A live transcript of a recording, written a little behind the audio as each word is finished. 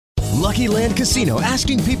Lucky Land Casino,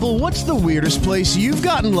 asking people, what's the weirdest place you've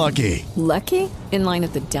gotten lucky? Lucky? In line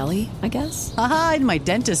at the deli, I guess? Aha, in my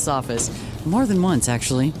dentist's office. More than once,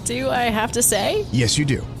 actually. Do I have to say? Yes, you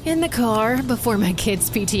do. In the car before my kids'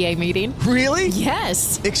 PTA meeting. Really?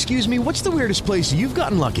 Yes. Excuse me, what's the weirdest place you've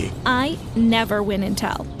gotten lucky? I never win and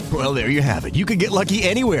tell. Well, there you have it. You can get lucky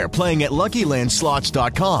anywhere, playing at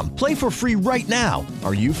LuckyLandSlots.com. Play for free right now.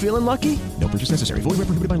 Are you feeling lucky? No purchase necessary. Void where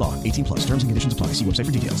prohibited by law. 18 plus. Terms and conditions apply. See website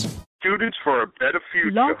for details. Students for a Better Future,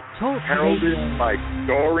 Blog Talk heralded Radio. by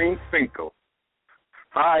Doreen Finkel.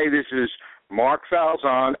 Hi, this is Mark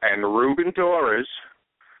Falzon and Ruben Torres,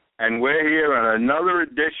 and we're here on another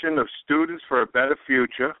edition of Students for a Better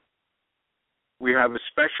Future. We have a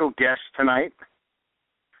special guest tonight.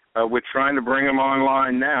 We're trying to bring him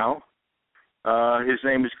online now. His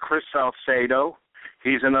name is Chris Salcedo.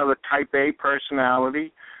 He's another Type A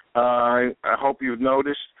personality. I hope you've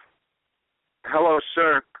noticed. Hello,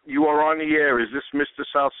 sir. You are on the air. Is this Mr.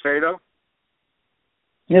 Salcedo?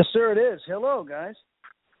 Yes, sir, it is. Hello, guys.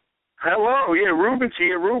 Hello. Yeah, Ruben's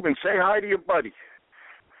here. Ruben, say hi to your buddy.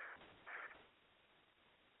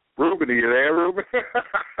 Ruben, are you there, Ruben?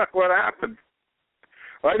 What happened?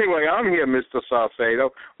 Well, anyway, I'm here, Mr. Salcedo.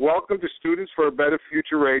 Welcome to Students for a Better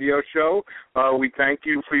Future radio show. We thank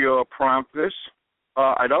you for your promptness.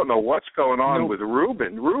 I don't know what's going on with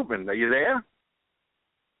Ruben. Ruben, are you there?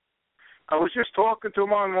 I was just talking to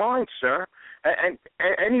him online, sir. And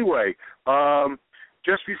anyway,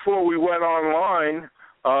 just before we went online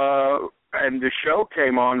and the show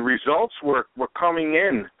came on, results were coming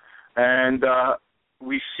in. And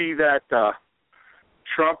we see that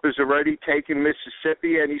Trump has already taken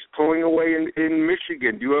Mississippi and he's pulling away in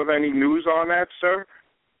Michigan. Do you have any news on that, sir?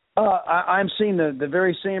 I'm seeing the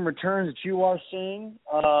very same returns that you are seeing.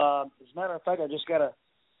 As a matter of fact, I just got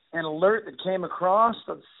an alert that came across.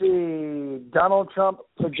 Let's see, Donald Trump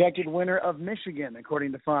projected winner of Michigan,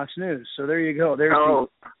 according to Fox News. So there you go. There's the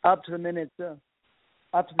up to the minute.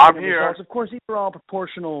 I'm here. Results. Of course, these are all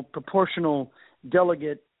proportional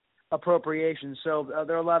delegate appropriations. So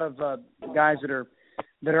there are a lot of guys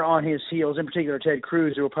that are on his heels. In particular, Ted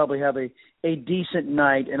Cruz, who will probably have a decent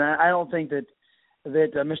night. And I don't think that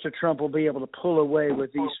Mr. Trump will be able to pull away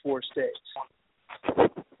with these 4 states.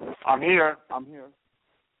 I'm here.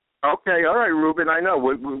 Okay, all right, Ruben, I know.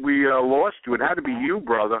 We lost you. It had to be you,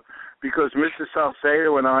 brother, because Mr.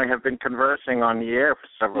 Salcedo and I have been conversing on the air for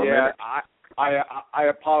several minutes. I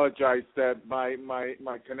apologize that my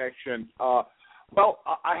connection. Well,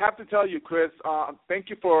 I have to tell you, Chris,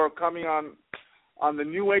 thank you for coming on the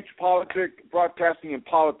New Age Broadcasting and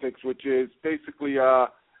Politics, which is basically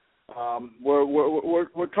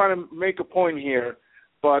we're trying to make a point here.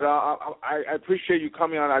 But I appreciate you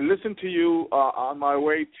coming on. I listen to you on my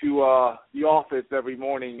way to the office every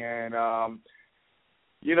morning, and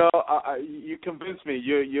you convince me.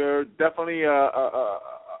 You're definitely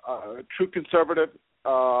a true conservative,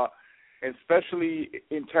 and especially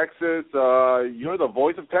in Texas. You're the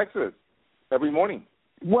voice of Texas every morning.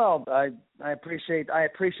 Well, I appreciate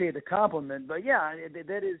the compliment, but yeah,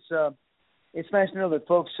 that is. It's nice to know that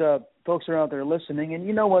folks are out there listening, and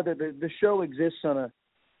you know what? The show exists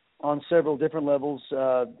on several different levels.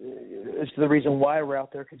 It's the reason why we're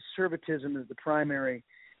out there. Conservatism is the primary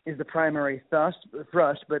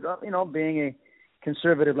thrust, but being a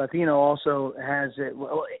conservative Latino also has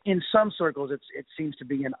in some circles it seems to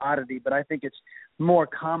be an oddity, but I think it's more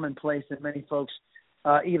commonplace than many folks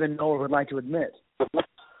even know or would like to admit.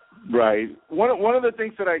 Right. One of the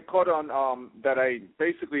things that I caught on that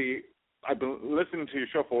I've been listening to your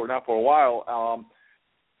show for a while.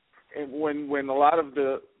 And when a lot of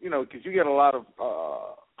the, because you get a lot of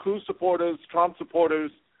Cruz supporters, Trump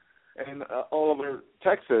supporters, and all over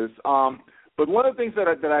Texas. But one of the things that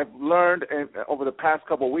I've learned over the past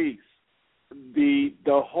couple of weeks, the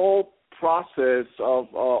whole process of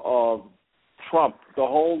Trump, the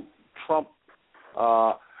whole Trump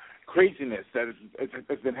craziness that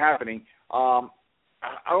has been happening, a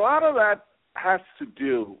lot of that has to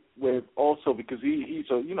do with also because he's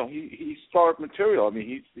star material. I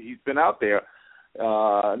mean, he's been out there,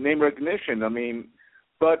 name recognition. I mean,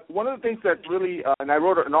 but one of the things that really, and I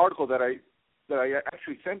wrote an article that I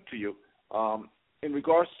actually sent to you in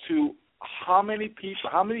regards to how many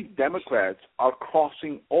Democrats are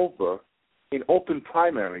crossing over in open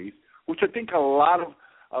primaries, which I think a lot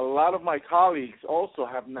of my colleagues also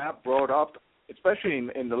have not brought up, especially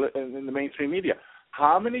in the mainstream media.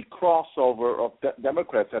 How many crossover of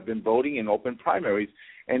Democrats have been voting in open primaries,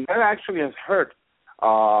 and that actually has hurt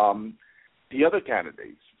the other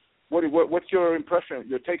candidates. What's your impression,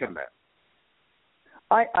 your take on that?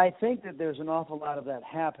 I think that there's an awful lot of that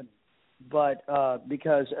happening. but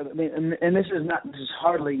because I mean, and this is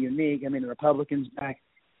hardly unique. I mean, the Republicans back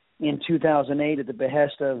in 2008, at the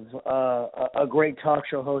behest of a great talk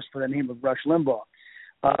show host by the name of Rush Limbaugh,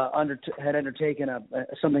 had undertaken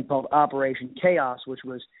something called Operation Chaos, which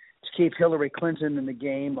was to keep Hillary Clinton in the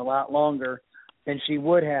game a lot longer than she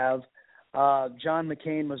would have. John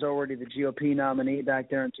McCain was already the GOP nominee back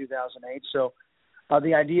there in 2008, so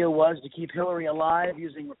the idea was to keep Hillary alive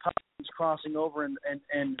using Republicans crossing over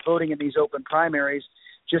and voting in these open primaries,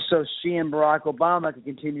 just so she and Barack Obama could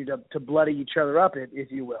continue to bloody each other up,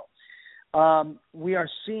 if you will. We are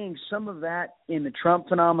seeing some of that in the Trump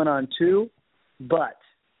phenomenon too, but,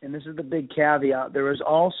 and this is the big caveat, there is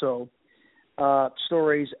also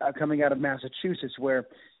stories coming out of Massachusetts where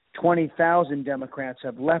 20,000 Democrats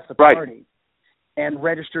have left the party and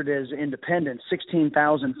registered as independents,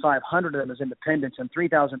 16,500 of them as independents, and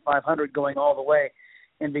 3,500 going all the way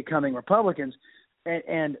and becoming Republicans.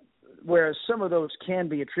 And whereas some of those can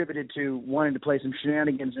be attributed to wanting to play some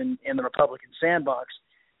shenanigans in the Republican sandbox,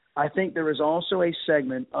 I think there is also a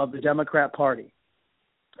segment of the Democrat Party,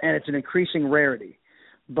 and it's an increasing rarity,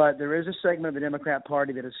 but there is a segment of the Democrat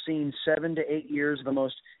Party that has seen 7 to 8 years of the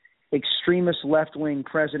most extremist left-wing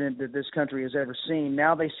president that this country has ever seen.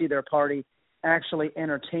 Now they see their party actually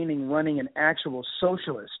entertaining running an actual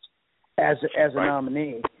socialist as a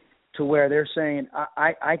nominee, to where they're saying,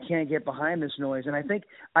 I can't get behind this noise. And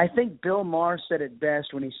I think Bill Maher said it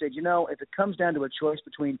best when he said, if it comes down to a choice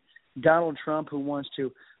between Donald Trump, who wants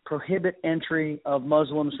to prohibit entry of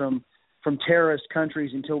Muslims from terrorist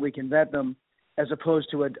countries until we can vet them, as opposed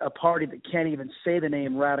to a party that can't even say the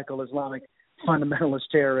name radical Islamic fundamentalist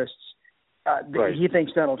terrorists, he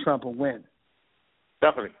thinks Donald Trump will win.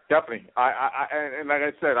 Definitely. And like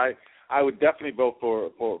I said, I would definitely vote for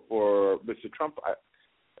Mr. Trump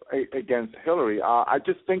against Hillary. I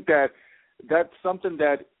just think that's something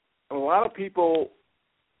that a lot of people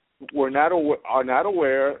are not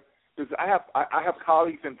aware. Because I have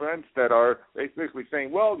colleagues and friends that are basically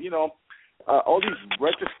saying, well, all these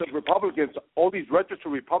registered Republicans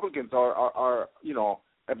are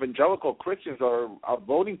evangelical Christians are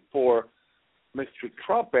voting for Mr.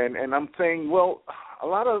 Trump, and I'm saying, well, a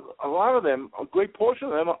lot of them, a great portion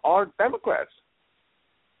of them are Democrats.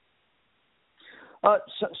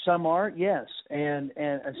 Some are, yes, and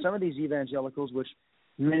some of these evangelicals, which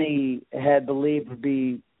many had believed would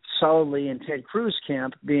be solidly in Ted Cruz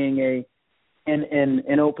camp, being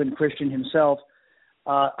an open Christian himself,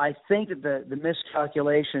 I think that the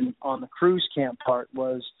miscalculation on the Cruz camp part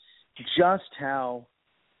was just how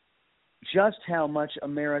much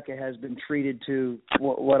America has been treated to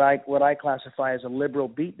what I classify as a liberal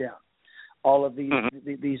beatdown all of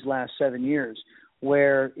these last 7 years,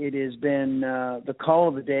 where it has been the call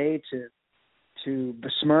of the day to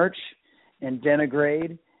besmirch and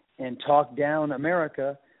denigrate and talk down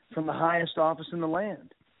America from the highest office in the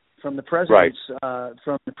land, from the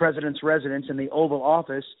president's residence in the Oval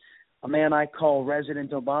Office. A man I call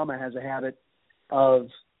Resident Obama has a habit of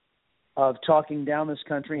talking down this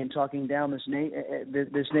country and talking down this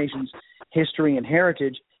nation's history and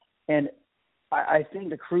heritage. And I think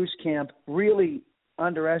the Cruz camp really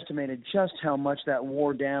underestimated just how much that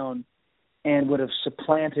wore down and would have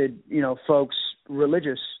supplanted, folks'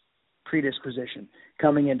 religious predisposition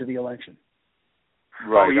coming into the election.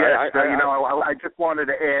 Right. Oh, yes. I just wanted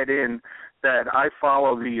to add in that I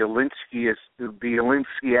follow the Alinsky-esque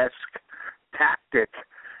tactic,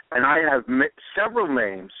 and I have several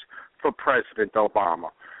names for President Obama.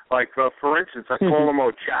 Like, for instance, I call him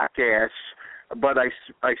Jackass, but I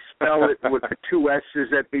spell it with the two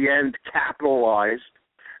S's at the end capitalized,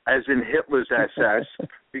 as in Hitler's SS,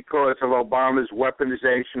 because of Obama's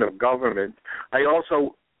weaponization of government. I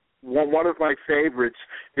also, one of my favorites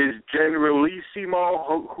is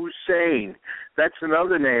Generalissimo Hussein. That's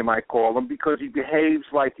another name I call him because he behaves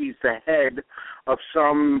like he's the head of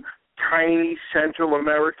some tiny Central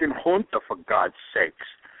American junta, for God's sakes.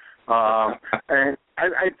 And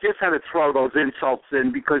I just had to throw those insults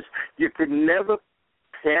in because you can never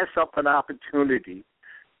pass up an opportunity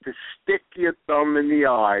to stick your thumb in the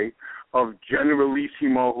eye of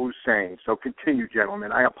Generalissimo Hussein. So continue,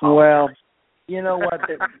 gentlemen. I apologize. Well, you know what?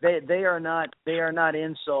 They are not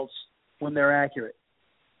insults when they're accurate.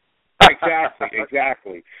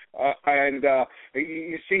 Exactly. And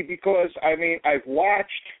you see, because I've watched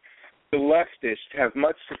the leftists have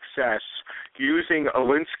much success using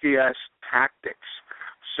Alinsky-esque tactics.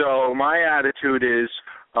 So my attitude is,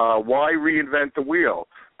 why reinvent the wheel?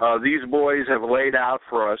 These boys have laid out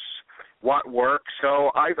for us what works,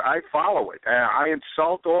 so I follow it. I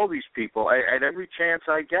insult all these people at every chance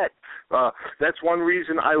I get. That's one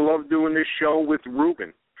reason I love doing this show with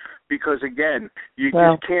Ruben, because, again, you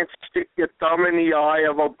just can't stick your thumb in the eye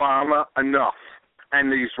of Obama enough. And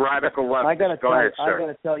these radical leftists. Go ahead, sir. I got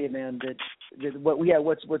to tell you, man, that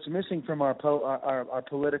what's missing from our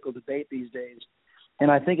political debate these days, and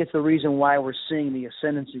I think it's the reason why we're seeing the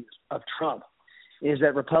ascendancy of Trump, is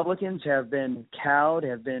that Republicans have been cowed,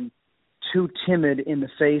 have been too timid in the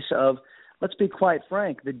face of, let's be quite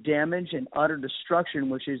frank, the damage and utter destruction,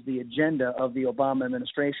 which is the agenda of the Obama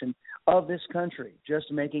administration of this country, just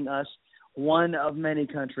making us one of many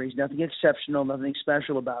countries, nothing exceptional, nothing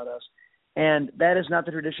special about us. And that is not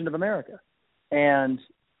the tradition of America. And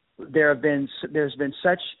there's been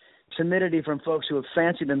such timidity from folks who have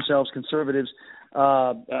fancied themselves conservatives,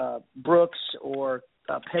 Brooks or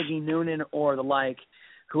Peggy Noonan or the like,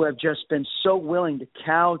 who have just been so willing to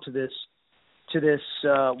cow to this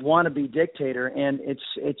wannabe dictator. And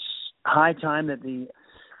it's high time that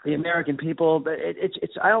the American people.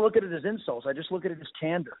 I don't look at it as insults. I just look at it as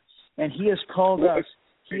candor. And he has called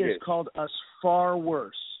us far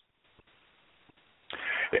worse.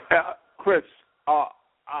 Chris,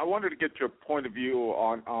 I wanted to get your point of view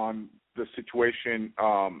on the situation,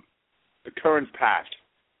 the current past,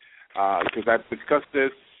 because I've discussed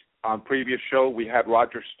this on previous show. We had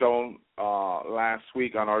Roger Stone last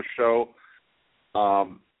week on our show.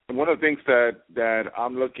 And one of the things that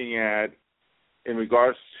I'm looking at in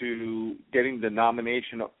regards to getting the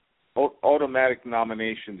nomination, automatic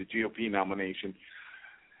nomination, the GOP nomination,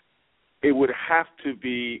 it would have to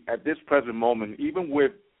be, at this present moment, even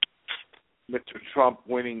with Mr. Trump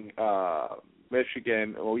winning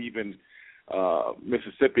Michigan or even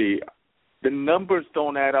Mississippi, the numbers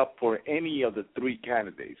don't add up for any of the three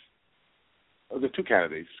candidates, the two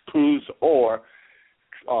candidates, Cruz or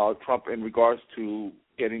Trump, in regards to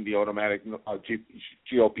getting the automatic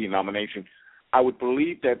GOP nomination. I would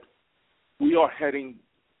believe that we are heading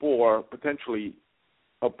for potentially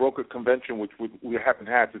a brokered convention, which we haven't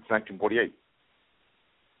had since 1948.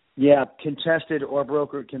 Yeah, contested or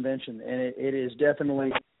brokered convention, and it is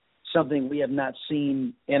definitely something we have not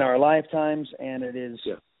seen in our lifetimes, and it is,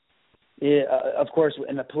 of course,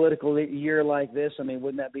 in a political year like this, I mean,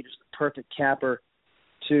 wouldn't that be just the perfect capper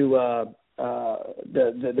to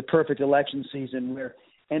the perfect election season where,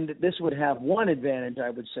 and this would have one advantage,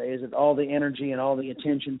 I would say, is that all the energy and all the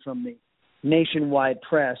attention from the nationwide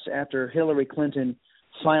press after Hillary Clinton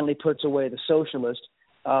finally puts away the socialist.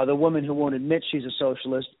 The woman who won't admit she's a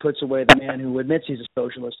socialist puts away the man who admits he's a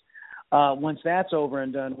socialist. Once that's over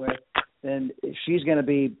and done with, then she's going to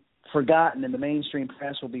be forgotten, and the mainstream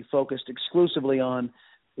press will be focused exclusively on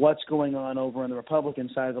what's going on over on the Republican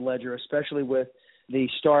side of the ledger, especially with the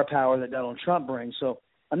star power that Donald Trump brings. So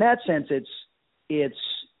in that sense, it's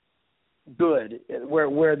good.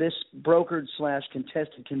 Where this brokered /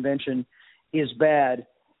 contested convention is bad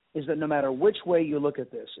is that no matter which way you look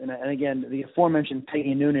at this, and again, the aforementioned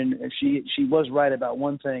Peggy Noonan, she was right about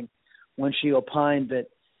one thing when she opined that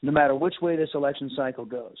no matter which way this election cycle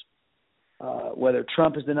goes, whether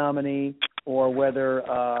Trump is the nominee or whether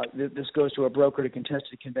this goes to a brokered or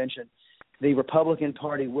contested convention, the Republican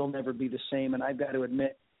Party will never be the same, and I've got to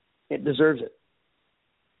admit, it deserves it.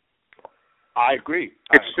 I agree.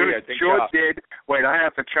 It sure did. Wait, I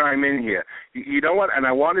have to chime in here. You know what? And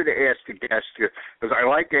I wanted to ask the guest here, because I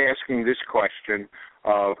like asking this question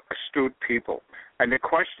of astute people. And the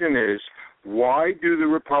question is, why do the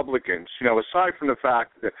Republicans, aside from the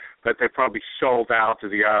fact that they probably sold out to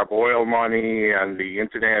the Arab oil money and the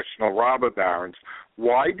international robber barons,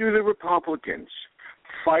 why do the Republicans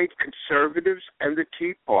fight conservatives and the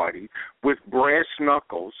Tea Party with brass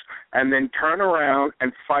knuckles and then turn around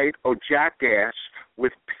and fight a jackass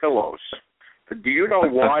with pillows? Do you know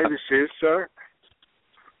why this is, sir?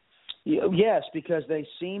 Yes, because they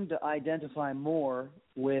seem to identify more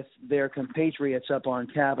with their compatriots up on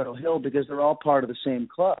Capitol Hill because they're all part of the same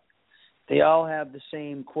club. They all have the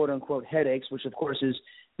same quote-unquote headaches, which, of course, is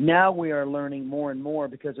now we are learning more and more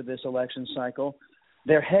because of this election cycle.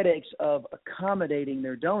 Their headaches of accommodating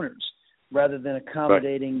their donors rather than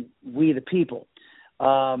accommodating we the people.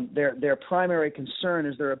 Their primary concern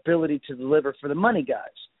is their ability to deliver for the money guys.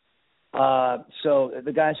 So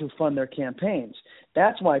the guys who fund their campaigns.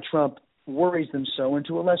 That's why Trump worries them so, and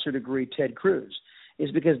to a lesser degree Ted Cruz, is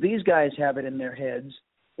because these guys have it in their heads,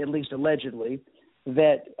 at least allegedly,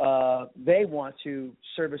 that they want to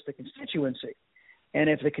service the constituency. And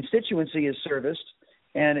if the constituency is serviced,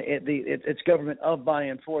 and it's government of, by,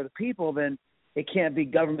 and for the people, then it can't be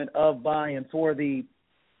government of, by, and for the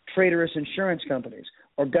traitorous insurance companies,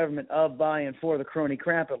 or government of, by, and for the crony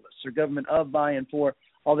capitalists, or government of, by, and for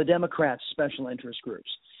all the Democrats' special interest groups.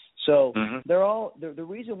 So they're all the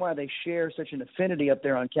reason why they share such an affinity up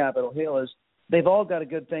there on Capitol Hill is they've all got a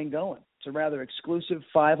good thing going. It's a rather exclusive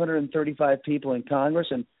 535 people in Congress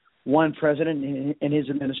and one president in his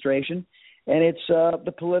administration, and it's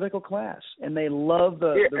the political class, and they love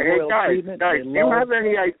the royal treatment. Guys, do you have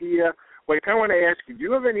any idea? Wait, I want to ask you, do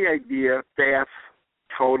you have any idea, staff,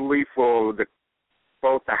 totally for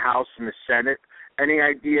both the House and the Senate? Any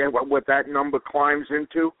idea what that number climbs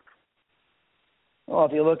into? Well,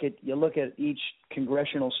 if you look at each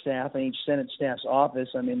congressional staff and each Senate staff's office,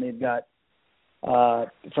 I mean, they've got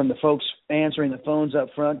from the folks answering the phones up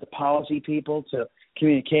front, to policy people, to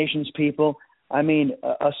communications people. I mean,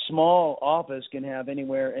 a small office can have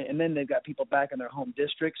anywhere, and then they've got people back in their home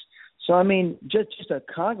districts. So, I mean, just a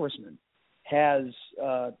congressman has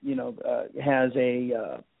has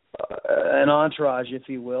an entourage, if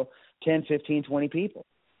you will, 10, 15, 20 people,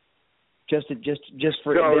 just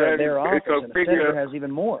for their office. And the senator has even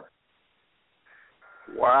more.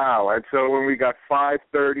 Wow. And so when we got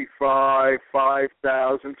 535,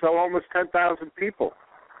 5,000, so almost 10,000 people.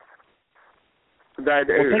 Think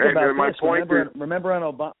about my this. Point remember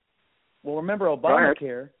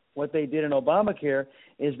Obamacare. What they did in Obamacare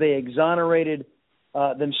is they exonerated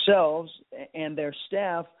themselves and their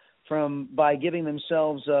staff by giving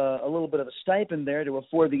themselves a little bit of a stipend there to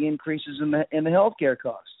afford the increases in the health care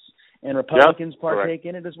costs. And Republicans partake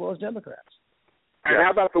in it as well as Democrats. And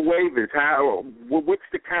how about the waivers? What's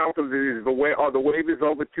the count of are the waivers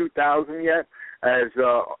over 2,000 yet? As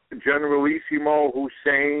Generalissimo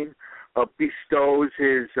Hussein bestows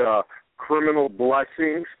his criminal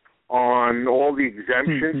blessings on all the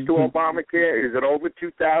exemptions to Obamacare, is it over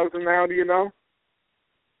 2,000 now? Do you know?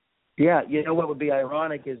 Yeah, you know what would be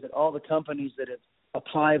ironic is that all the companies that have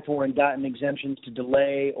applied for and gotten exemptions to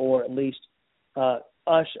delay or at least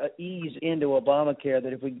ease into Obamacare,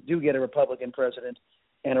 that if we do get a Republican president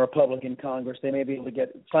and a Republican Congress, they may be able to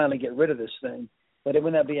finally get rid of this thing. But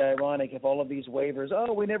wouldn't that be ironic if all of these waivers,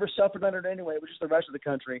 we never suffered under it anyway, it was just the rest of the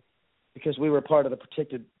country because we were part of the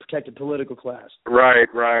protected political class. Right,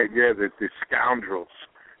 yeah, the scoundrels,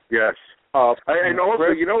 yes. And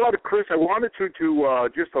also, you know what, Chris, I wanted to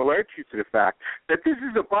just alert you to the fact that this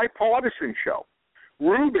is a bipartisan show.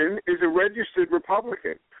 Ruben is a registered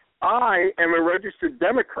Republican. I am a registered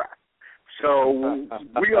Democrat. So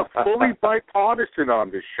we are fully bipartisan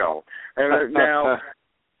on this show. And now,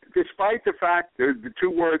 despite the fact that the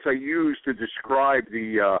two words I use to describe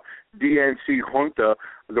the DNC junta,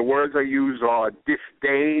 the words I use are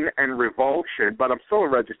disdain and revulsion, but I'm still a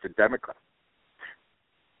registered Democrat.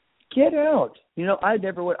 Get out. You know, I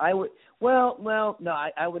never would. I would. Well, no.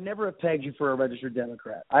 I would never have pegged you for a registered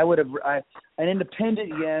Democrat. I would have. An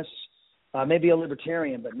independent, yes. Maybe a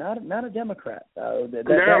libertarian, but not a Democrat. I'm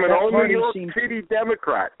an old New York City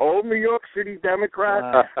Democrat. Old New York City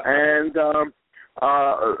Democrat, and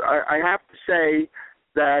I have to say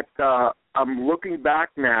that I'm looking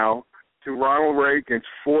back now to Ronald Reagan's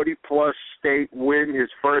 40-plus state win his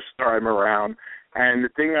first time around. And the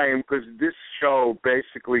thing because this show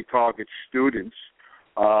basically targets students.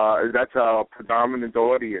 That's our predominant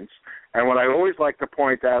audience. And what I always like to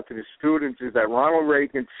point out to the students is that Ronald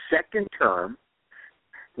Reagan's second term,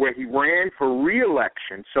 where he ran for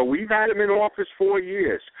re-election, so we've had him in office 4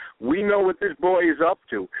 years. We know what this boy is up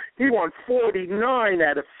to. He won 49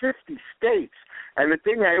 out of 50 states. And the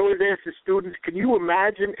thing I always ask the students, can you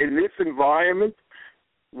imagine in this environment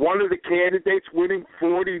one of the candidates winning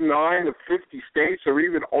 49 of 50 states or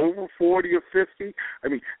even over 40 or 50? I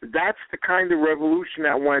mean, that's the kind of revolution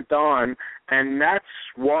that went on, and that's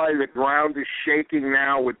why the ground is shaking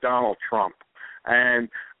now with Donald Trump. And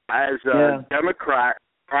as a Democrat,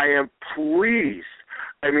 I am pleased.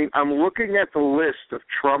 I mean, I'm looking at the list of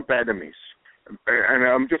Trump enemies, and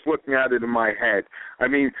I'm just looking at it in my head. I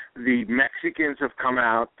mean, the Mexicans have come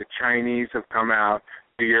out, the Chinese have come out,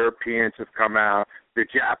 the Europeans have come out, the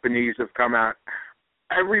Japanese have come out.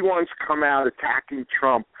 Everyone's come out attacking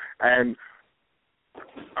Trump, and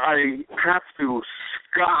I have to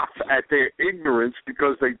scoff at their ignorance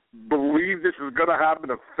because they believe this is going to have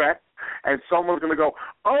an effect, and someone's going to go,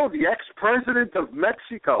 oh, the ex-president of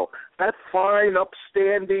Mexico, that fine,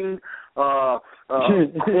 upstanding choir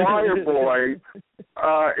boy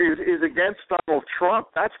is against Donald Trump.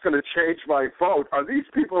 That's going to change my vote. Are these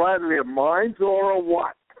people out of their minds or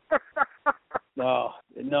what? No,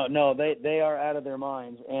 they are out of their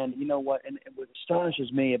minds. And you know what? And what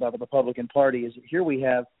astonishes me about the Republican Party is that here we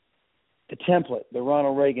have the template, the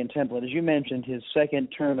Ronald Reagan template. As you mentioned, his second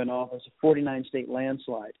term in office, a 49-state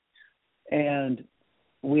landslide. And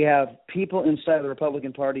we have people inside the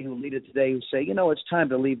Republican Party who lead it today who say, you know, it's time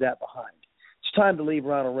to leave that behind. It's time to leave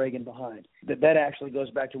Ronald Reagan behind. That actually goes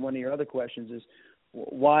back to one of your other questions is,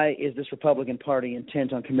 why is this Republican Party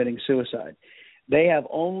intent on committing suicide? They have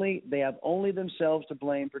only themselves to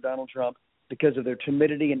blame for Donald Trump because of their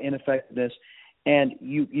timidity and ineffectiveness. And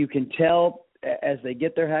you can tell as they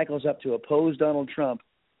get their hackles up to oppose Donald Trump,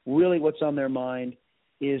 really what's on their mind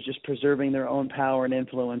is just preserving their own power and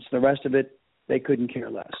influence. The rest of it, they couldn't care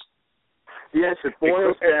less. Yes, it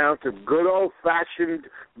boils down to good old-fashioned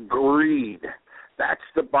greed. That's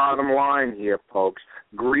the bottom line here, folks.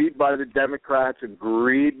 Greed by the Democrats and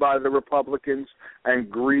greed by the Republicans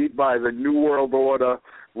and greed by the New World Order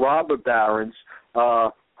robber barons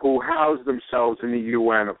who house themselves in the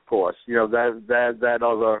UN, of course. You know, that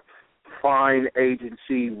other fine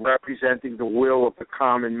agency representing the will of the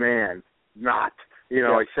common man. Not,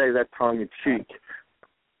 I say that tongue in cheek.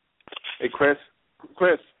 Hey, Chris.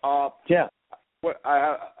 Yeah. What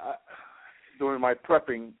during my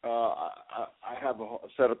prepping, I have a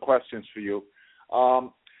set of questions for you.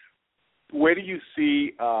 Where do you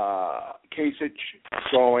see Kasich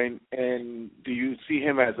going, and do you see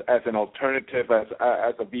him as an alternative as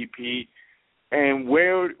a VP? And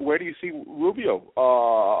where do you see Rubio?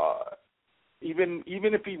 Even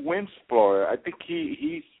if he wins Florida, I think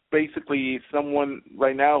he's basically someone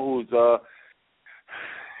right now who's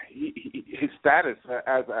his status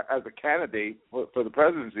as a candidate for the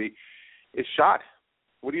presidency is shot.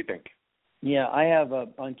 What do you think? Yeah,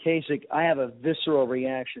 on Kasich, I have a visceral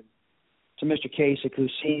reaction to Mr. Kasich, who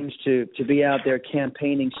seems to be out there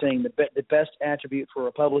campaigning, saying the best attribute for a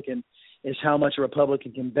Republican is how much a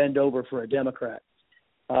Republican can bend over for a Democrat.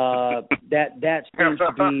 That seems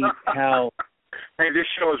to be how. Hey, this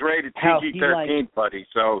show is rated PG-13, buddy.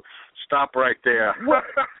 So stop right there.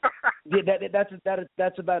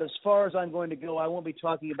 That's about as far as I'm going to go. I won't be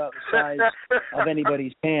talking about the size of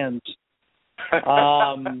anybody's hands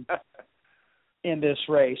in this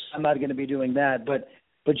race. I'm not going to be doing that. But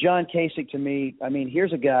John Kasich, to me, I mean,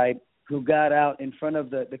 here's a guy who got out in front of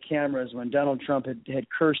the cameras when Donald Trump had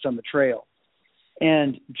cursed on the trail.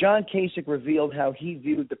 And John Kasich revealed how he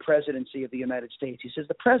viewed the presidency of the United States. He says,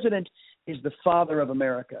 the president is the father of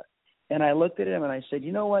America. And I looked at him and I said,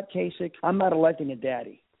 you know what, Kasich, I'm not electing a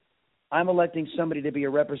daddy. I'm electing somebody to be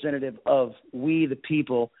a representative of we the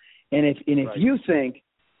people. And if you think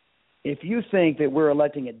that we're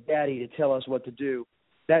electing a daddy to tell us what to do,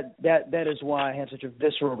 that is why I have such a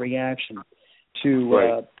visceral reaction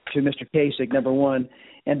to Mr. Kasich, number one.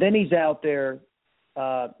 And then he's out there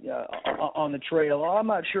on the trail. Oh, I'm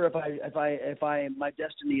not sure if my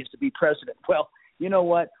destiny is to be president. Well, you know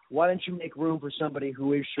what? Why don't you make room for somebody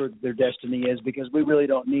who is sure that their destiny is? Because we really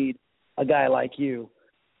don't need a guy like you,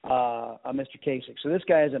 Mr. Kasich. So this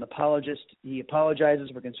guy is an apologist. He apologizes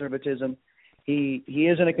for conservatism. He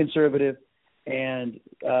isn't a conservative, and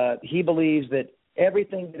he believes that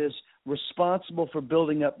everything that is responsible for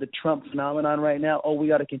building up the Trump phenomenon right now,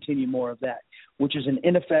 we ought to continue more of that, which is an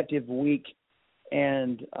ineffective, weak,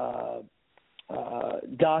 and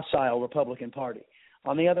docile Republican Party.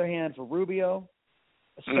 On the other hand, for Rubio,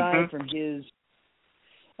 aside from his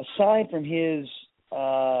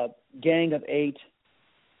Gang of Eight,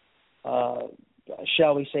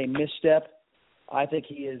 shall we say, misstep, I think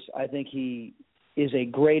he is a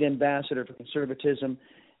great ambassador for conservatism,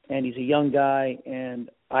 and he's a young guy, and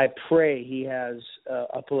I pray he has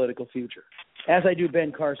a political future, as I do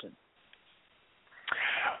Ben Carson.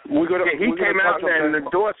 He came out and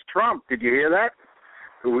endorsed Trump. Did you hear that?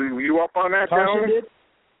 Were you up on that, Carson did?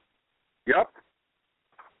 Yep.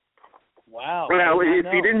 Wow. Well, if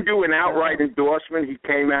he didn't do an outright endorsement, he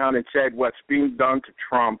came out and said what's being done to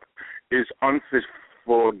Trump is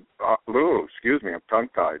unforgivable.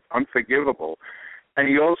 And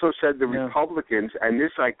he also said the Republicans, and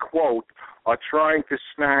this I quote, are trying to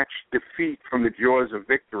snatch defeat from the jaws of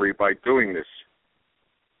victory by doing this.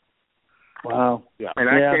 Wow. Yeah. And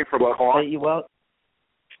that came from Carson. Well,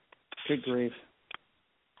 good grief.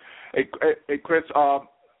 Hey, Chris,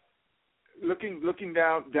 looking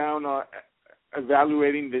down,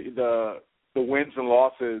 evaluating the wins and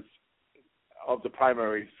losses of the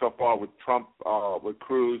primaries so far with Trump, with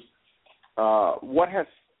Cruz, what has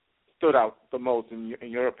stood out the most in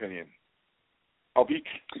your opinion of each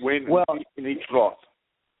win and each loss?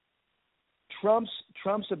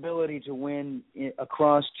 Trump's ability to win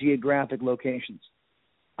across geographic locations,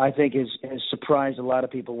 I think, has surprised a lot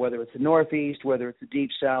of people, whether it's the Northeast, whether it's the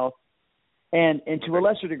Deep South, and to a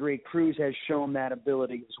lesser degree, Cruz has shown that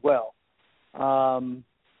ability as well.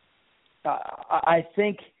 I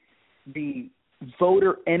think the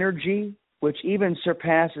voter energy, which even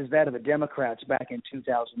surpasses that of the Democrats back in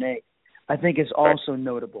 2008, I think is also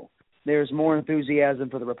notable. There's more enthusiasm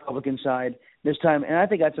for the Republican side this time, and I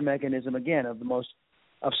think that's a mechanism, again, of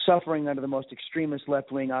suffering under the most extremist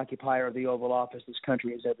left-wing occupier of the Oval Office this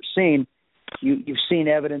country has ever seen. You've seen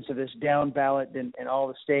evidence of this down ballot in all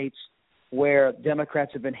the states where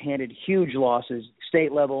Democrats have been handed huge losses,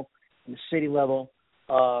 state level, and the city level,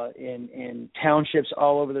 in townships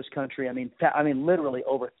all over this country. I mean, literally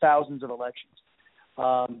over thousands of elections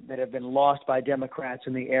that have been lost by Democrats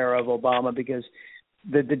in the era of Obama because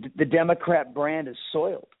the Democrat brand is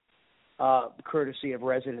soiled, courtesy of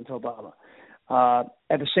President Obama.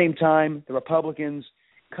 At the same time, the Republicans,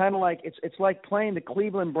 kind of like it's like playing the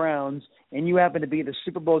Cleveland Browns and you happen to be the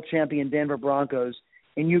Super Bowl champion Denver Broncos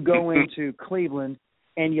and you go into Cleveland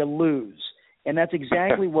and you lose. And that's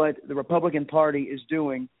exactly what the Republican Party is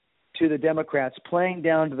doing to the Democrats, playing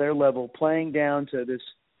down to their level, playing down to this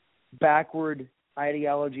backward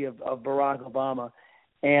ideology of Barack Obama,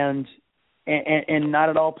 and not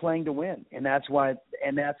at all playing to win. And that's why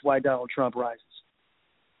Donald Trump rises.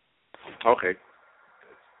 Okay.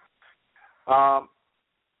 And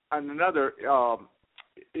another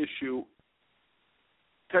issue,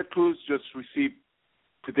 Ted Cruz just received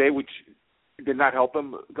today, which did not help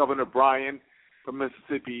him. Governor Bryan from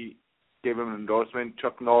Mississippi gave him an endorsement,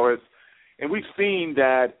 Chuck Norris. And we've seen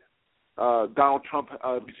that Donald Trump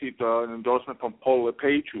received an endorsement from Paul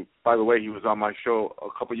LePage, who, by the way, he was on my show a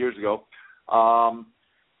couple years ago.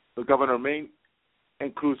 The governor of Maine,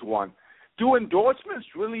 and Cruz won. Do endorsements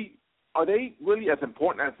are they really as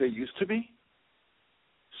important as they used to be?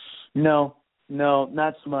 No,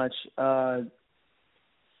 not so much.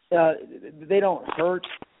 They don't hurt,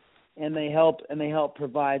 and they help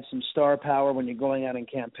provide some star power when you're going out and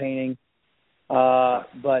campaigning.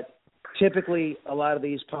 But typically, a lot of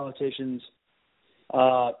these politicians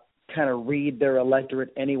kind of read their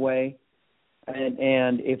electorate anyway,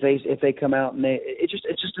 and if they come out and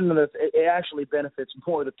it actually benefits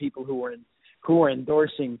more the people who are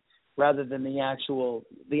endorsing rather than the actual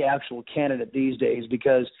candidate these days,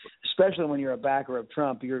 because especially when you're a backer of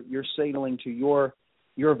Trump, you're signaling to your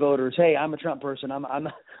voters, hey, I'm a Trump person.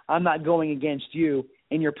 I'm not going against you,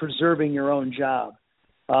 and you're preserving your own job.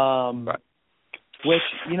 Right. Which,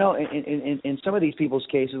 in some of these people's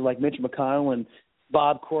cases, like Mitch McConnell and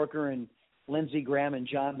Bob Corker and Lindsey Graham and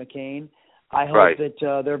John McCain, I hope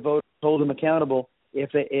that their voters hold them accountable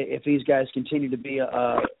if these guys continue to be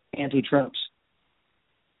anti-Trumps.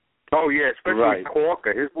 Oh, yeah, especially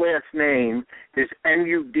Corker. His last name is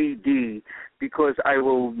Mudd, because I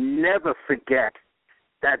will never forget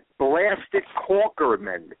that blasted Corker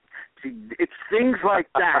amendment. See, it's things like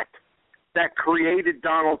that created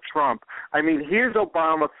Donald Trump. I mean, here's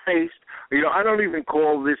Obama faced, I don't even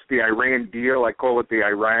call this the Iran deal. I call it the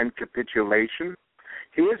Iran capitulation.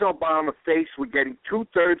 Here's Obama faced with getting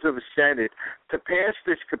 2/3 of the Senate to pass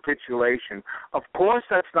this capitulation. Of course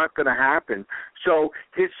that's not going to happen. So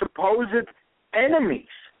his supposed enemies,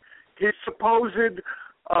 his supposed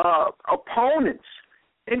opponents,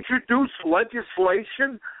 introduce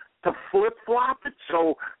legislation to flip-flop it,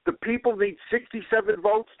 so the people need 67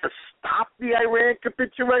 votes to stop the Iran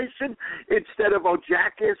capitulation instead of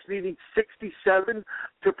jackass needing 67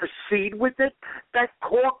 to proceed with it. That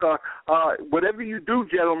Corker, whatever you do,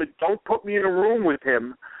 gentlemen, don't put me in a room with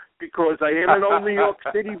him, because I am an old New York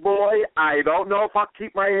City boy. I don't know if I'll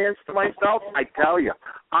keep my hands to myself. I tell you,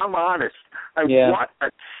 I'm honest. What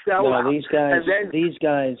a sellout. No, these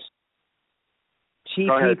guys,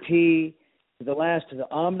 TPP, to the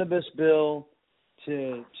omnibus bill,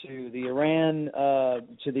 to the Iran,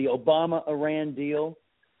 to the Obama-Iran deal.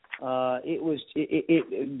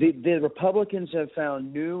 The Republicans have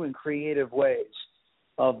found new and creative ways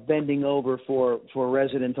of bending over for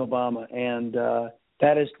President Obama, and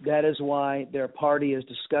that is why their party is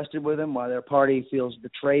disgusted with him, why their party feels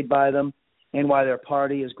betrayed by them, and why their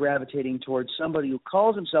party is gravitating towards somebody who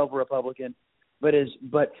calls himself a Republican. But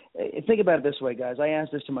think about it this way, guys. I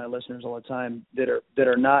ask this to my listeners all the time that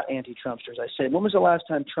are not anti-Trumpsters. I say, when was the last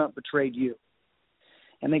time Trump betrayed you?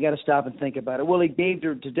 And they got to stop and think about it. Well, he gave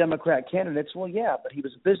to Democrat candidates. Well, yeah, but he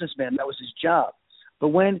was a businessman. That was his job. But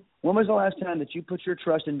when was the last time that you put your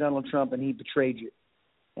trust in Donald Trump and he betrayed you?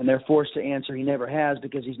 And they're forced to answer he never has,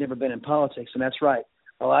 because he's never been in politics. And that's right.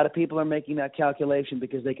 A lot of people are making that calculation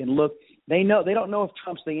because they can look. They don't know if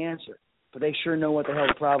Trump's the answer, but they sure know what the hell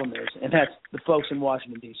the problem is, and that's the folks in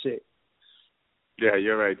Washington, D.C. Yeah,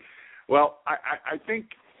 you're right. Well, I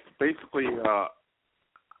think basically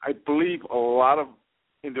I believe a lot of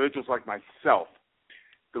individuals like myself,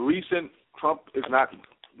 the reason Trump is not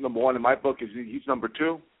number one in my book is he's number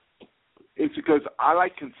two, is because I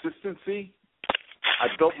like consistency. I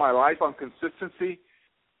built my life on consistency,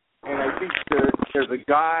 and I think there's a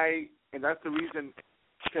guy, and that's the reason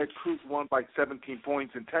Ted Cruz won by 17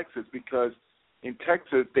 points in Texas, because in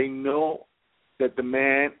Texas they know that the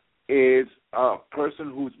man is a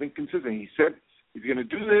person who's been consistent. He said he's going to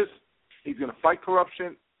do this. He's going to fight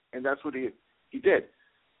corruption, and that's what he did.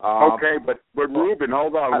 Okay, but Ruben,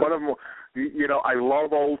 hold on. One of them, I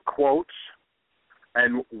love old quotes,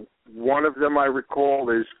 and one of them I recall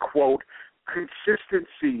is, quote,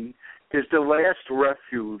 "Consistency is the last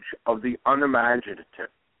refuge of the unimaginative."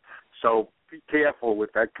 So be careful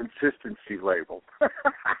with that consistency label.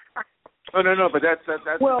 No, but that's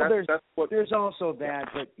there's also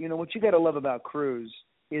that. But what you got to love about Cruz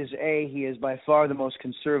is A, he is by far the most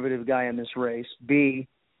conservative guy in this race. B,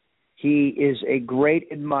 he is a great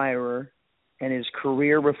admirer, and his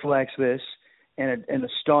career reflects this, and a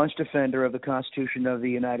staunch defender of the Constitution of the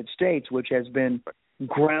United States, which has been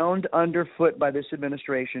ground underfoot by this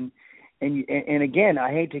administration. And again,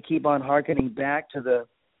 I hate to keep on hearkening back to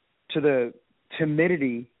the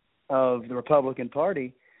timidity of the Republican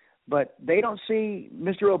Party, but they don't see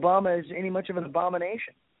Mr. Obama as any much of an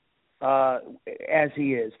abomination as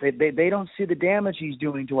he is. They don't see the damage he's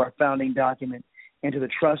doing to our founding document and to the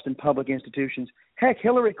trust in public institutions. Heck,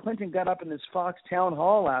 Hillary Clinton got up in this Fox town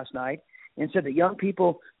hall last night and said that young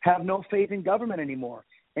people have no faith in government anymore.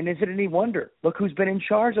 And is it any wonder? Look who's been in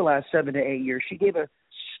charge the last 7 to 8 years. She gave a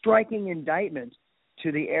striking indictment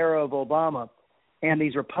to the era of Obama, and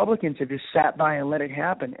these Republicans have just sat by and let it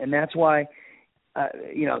happen. And that's why,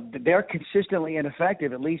 they're consistently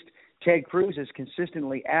ineffective. At least Ted Cruz is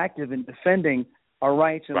consistently active in defending our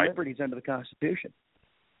rights and liberties under the Constitution.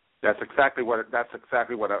 That's exactly why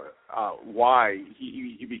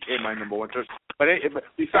he became my number one choice. But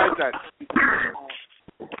besides that,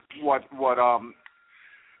 what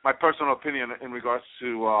my personal opinion in regards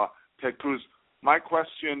to Ted Cruz, my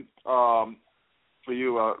question for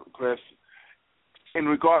you, Chris, in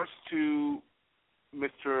regards to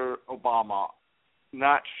Mr. Obama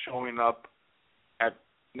not showing up at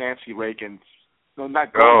Nancy Reagan's,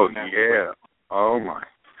 not going to Nancy Reagan. Oh my.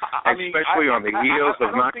 Especially on the heels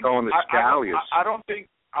of not going to Scalia's. I don't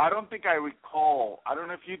think I recall. I don't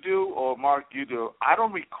know if you do or Mark, you do. I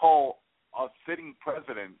don't recall a sitting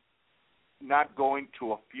president not going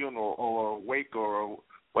to a funeral or a wake or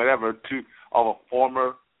whatever of a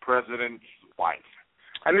former president's wife.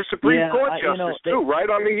 And the Supreme Court justice too, right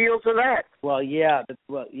on the heels of that.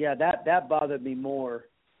 That bothered me more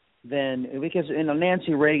than because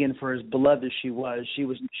Nancy Reagan, for as beloved as she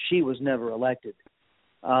was never elected.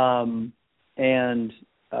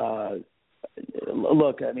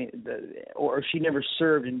 Look, I mean, or she never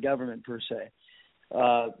served in government per se.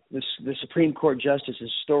 The Supreme Court justice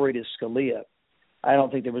is storied as Scalia. I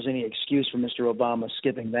don't think there was any excuse for Mr. Obama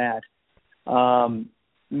skipping that.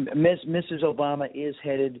 Mrs. Obama is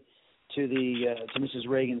headed to Mrs.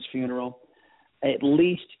 Reagan's funeral. At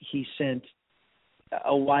least he sent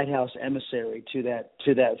a White House emissary to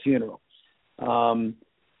that funeral.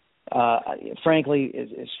 Frankly,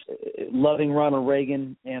 loving Ronald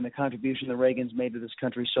Reagan and the contribution the Reagans made to this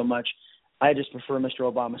country so much, I just prefer Mr.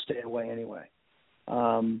 Obama stay away anyway.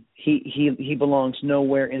 He belongs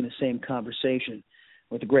nowhere in the same conversation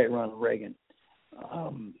with the great Ronald Reagan.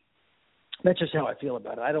 That's just how I feel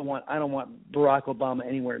about it. I don't want Barack Obama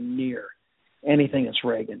anywhere near anything that's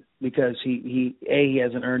Reagan because he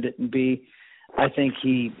hasn't earned it, and B, I think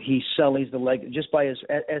he sullies the leg just by as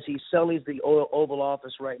he sullies the Oval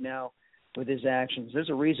Office right now with his actions. There's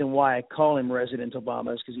a reason why I call him Resident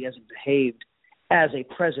Obama, is because he hasn't behaved as a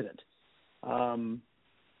president.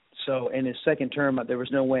 So in his second term, there was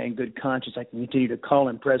no way in good conscience I can continue to call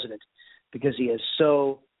him president because he has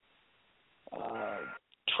so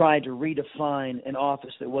tried to redefine an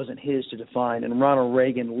office that wasn't his to define. And Ronald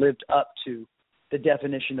Reagan lived up to the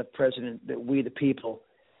definition of president that we, the people,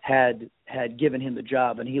 had given him the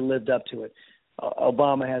job, and he lived up to it.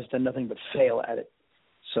 Obama has done nothing but fail at it.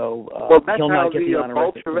 So that's he'll not how get the honor.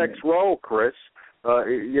 Bolsheviks roll, Chris.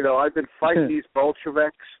 I've been fighting these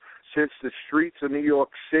Bolsheviks since the streets of New York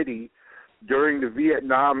City during the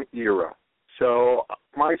Vietnam era. So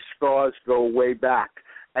my scars go way back.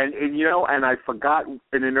 And I forgot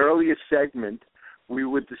in an earlier segment we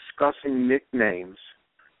were discussing nicknames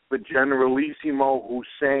for Generalissimo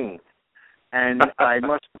Hussein. And I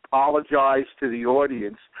must apologize to the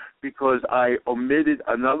audience because I omitted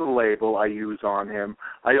another label I use on him.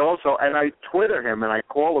 I Twitter him, and I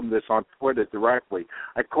call him this on Twitter directly.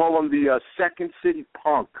 I call him the Second City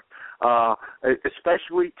Punk,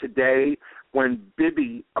 especially today when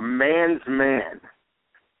Bibi, a man's man,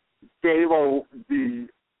 gave the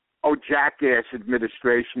jackass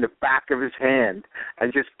administration the back of his hand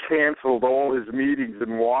and just canceled all his meetings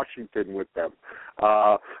in Washington with them.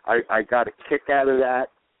 I got a kick out of that.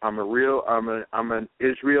 I'm an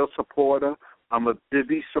Israel supporter. I'm a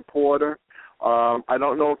Bibi supporter. I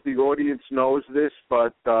don't know if the audience knows this,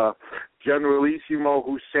 but Generalissimo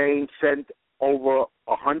Hussein sent over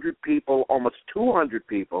 100 people, almost 200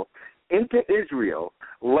 people, into Israel,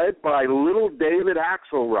 led by little David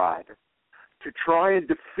Axelrod, to try and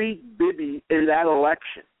defeat Bibi in that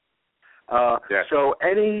election. Yes. So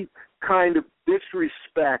any kind of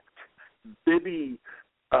disrespect Bibi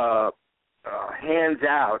hands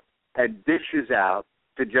out and dishes out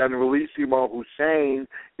to Generalissimo Hussein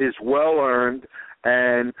is well-earned,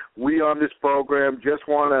 and we on this program just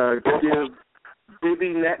want to give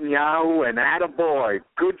Bibi Netanyahu an attaboy.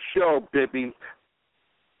 Good show, Bibi.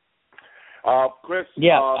 Chris?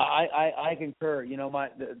 Yeah, I concur. You know,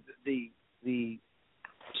 the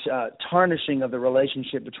tarnishing of the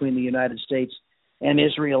relationship between the United States and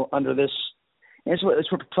Israel under this, it's what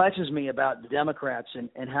perplexes me about the Democrats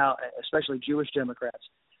and how, especially Jewish Democrats,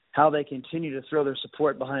 how they continue to throw their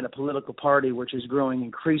support behind a political party which is growing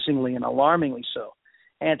increasingly and alarmingly so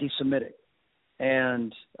anti-Semitic,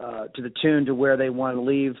 and to the tune to where they want to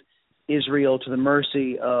leave Israel to the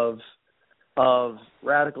mercy of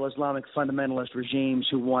radical Islamic fundamentalist regimes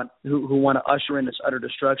who want to usher in this utter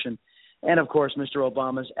destruction. And, of course, Mr.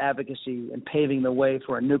 Obama's advocacy and paving the way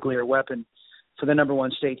for a nuclear weapon for the number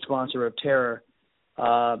one state sponsor of terror,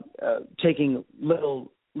 taking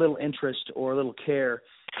little interest or little care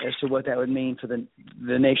as to what that would mean for the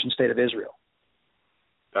nation state of Israel.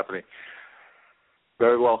 Definitely.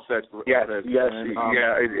 Very well said. Yes.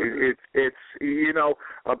 It's you know,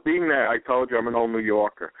 being that I told you I'm an old New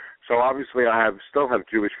Yorker, so obviously I still have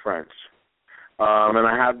Jewish friends, and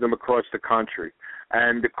I have them across the country.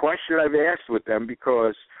 And the question I've asked with them,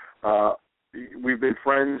 because we've been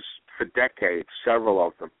friends for decades, several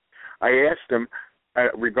of them, I asked them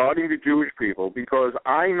regarding the Jewish people, because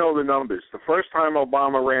I know the numbers. The first time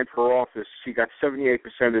Obama ran for office, he got 78%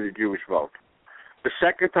 of the Jewish vote. The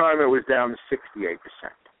second time it was down to 68%.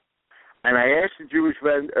 And I asked the Jewish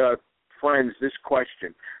friends this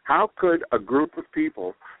question: how could a group of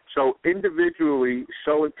people so individually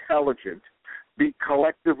so intelligent be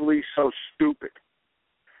collectively so stupid?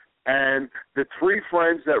 And the three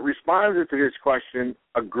friends that responded to this question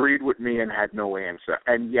agreed with me and had no answer.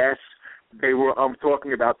 And yes, they were. I'm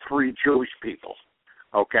talking about three Jewish people,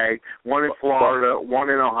 okay? One in Florida,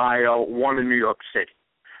 one in Ohio, one in New York City.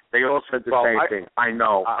 They all said the same thing. I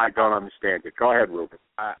know. I don't understand it. Go ahead, Ruben.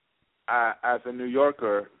 As a New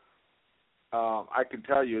Yorker, I can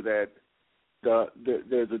tell you that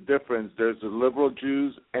there's a difference. There's the liberal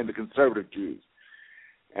Jews and the conservative Jews.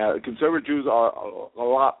 The conservative Jews are a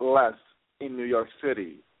lot less in New York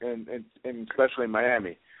City and especially in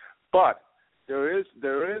Miami. But there is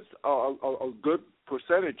a good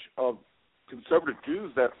percentage of conservative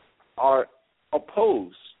Jews that are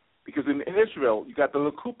opposed. Because in Israel, you got the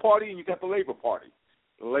Likud party and you got the Labor Party.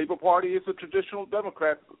 The Labor Party is a traditional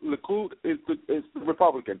Democrat. Likud is the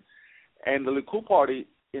Republican. And the Likud party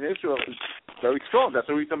in Israel is very strong. That's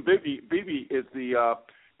the reason Bibi is the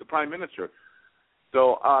prime minister.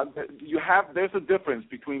 So there's a difference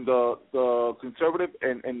between the conservative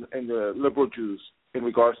and the liberal Jews in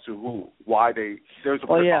regards to there's a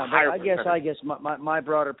higher percentage. I guess my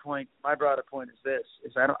broader point is this: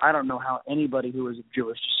 I don't know how anybody who is of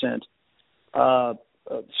Jewish descent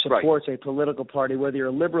supports a political party, whether you're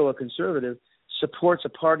a liberal or conservative, supports a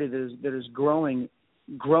party that is growing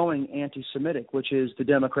anti-Semitic, which is the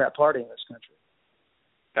Democrat Party in this country.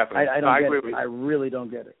 Definitely. I agree with you. I really don't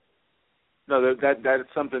get it. No, that is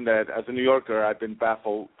something that, as a New Yorker, I've been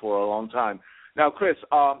baffled for a long time. Now, Chris,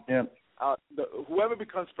 whoever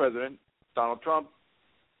becomes president, Donald Trump,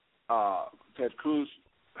 Ted Cruz,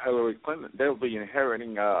 Hillary Clinton, they'll be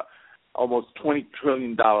inheriting almost $20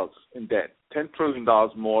 trillion in debt, $10 trillion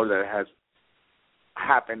more than has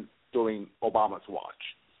happened during Obama's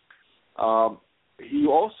watch. He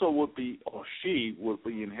also would be, or she would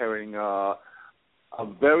be, inheriting a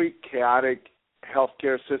very chaotic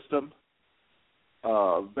healthcare system,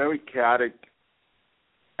 very chaotic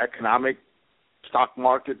economic stock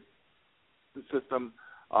market system,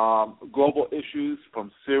 global issues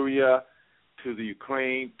from Syria to the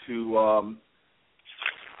Ukraine to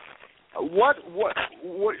what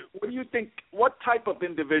do you think? What type of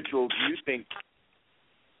individual do you think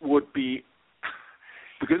would be?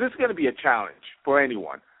 Because it's going to be a challenge for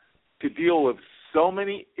anyone to deal with so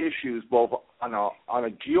many issues, both on a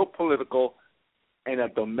geopolitical and a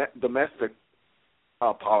domestic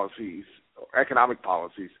policies, economic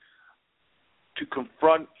policies, to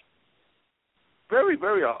confront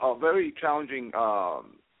a very challenging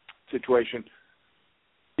situation.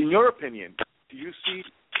 In your opinion, do you see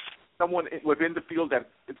someone within the field that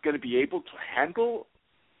is going to be able to handle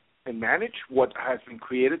and manage what has been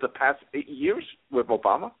created the past 8 years with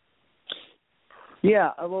Obama?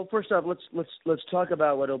 Yeah. Well, first off, let's talk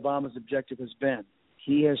about what Obama's objective has been.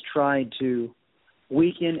 He has tried to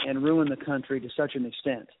weaken and ruin the country to such an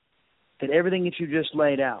extent that everything that you just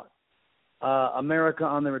laid out, America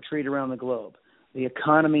on the retreat around the globe, the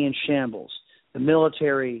economy in shambles, the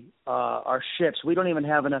military, our ships. We don't even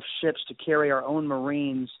have enough ships to carry our own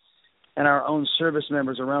Marines and our own service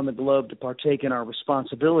members around the globe to partake in our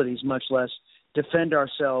responsibilities, much less defend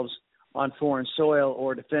ourselves on foreign soil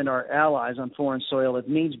or defend our allies on foreign soil if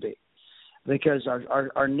needs be. Because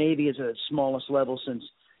our Navy is at its smallest level since,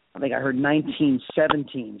 I think I heard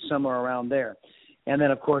 1917, somewhere around there. And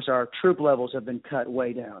then, of course, our troop levels have been cut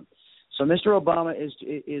way down. So Mr. Obama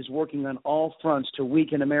is working on all fronts to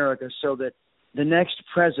weaken America so that the next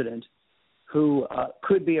president, who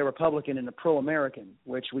could be a Republican and a pro-American,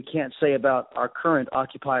 which we can't say about our current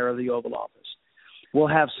occupier of the Oval Office, will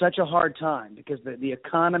have such a hard time because the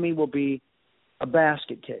economy will be a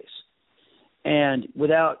basket case. And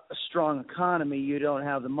without a strong economy, you don't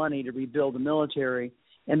have the money to rebuild the military,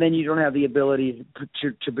 and then you don't have the ability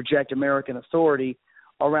to project American authority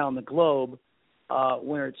around the globe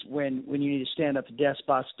when you need to stand up to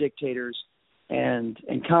despots, dictators, and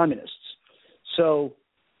communists. So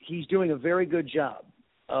he's doing a very good job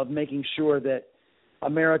of making sure that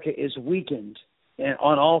America is weakened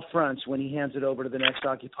on all fronts when he hands it over to the next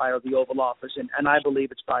occupier of the Oval Office, and I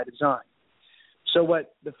believe it's by design. So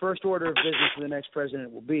what the first order of business for the next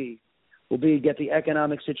president will be get the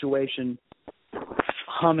economic situation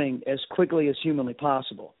humming as quickly as humanly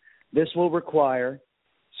possible. This will require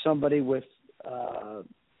somebody with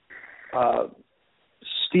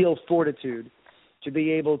steel fortitude to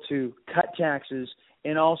be able to cut taxes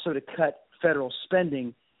and also to cut federal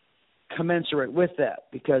spending commensurate with that,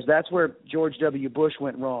 because that's where George W. Bush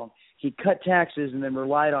went wrong. He cut taxes and then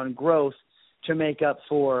relied on growth to make up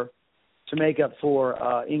for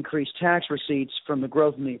increased tax receipts from the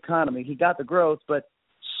growth in the economy. He got the growth, but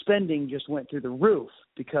spending just went through the roof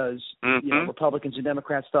because Republicans and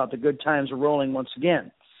Democrats thought the good times were rolling once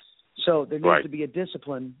again. So there needs to be a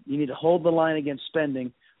discipline. You need to hold the line against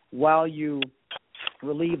spending while you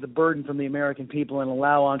relieve the burden from the American people and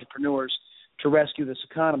allow entrepreneurs to rescue this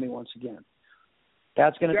economy once again.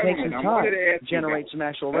 That's going to take some time to generate some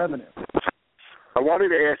actual revenue. I wanted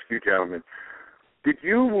to ask you, gentlemen, did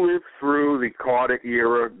you live through the Carter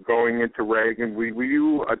era going into Reagan? Were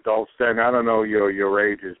you adults then? I don't know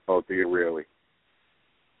your ages, both of you, really.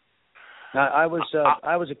 I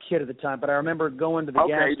was a kid at the time, but I remember going to the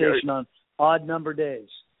gas station on odd number days.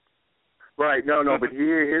 Right. No, but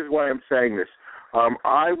here's why I'm saying this.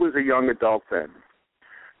 I was a young adult then,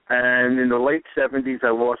 and in the late 70s,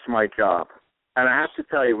 I lost my job. And I have to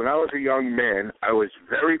tell you, when I was a young man, I was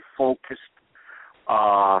very focused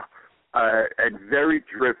and very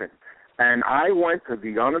driven. And I went to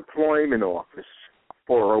the unemployment office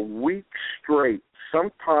for a week straight,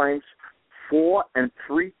 sometimes 4 and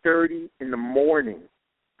 3:30 in the morning,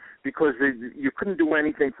 because you couldn't do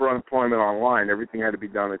anything for unemployment online. Everything had to be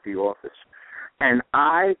done at the office. And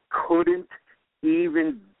I couldn't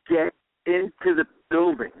even get into the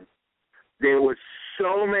building. There were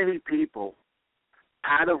so many people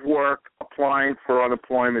out of work applying for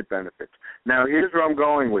unemployment benefits. Now, here's where I'm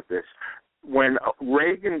going with this. When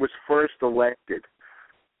Reagan was first elected,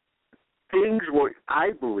 things were,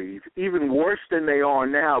 I believe, even worse than they are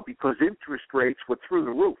now because interest rates were through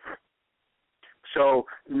the roof. So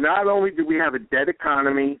not only did we have a dead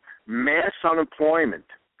economy, mass unemployment,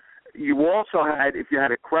 you also had, if you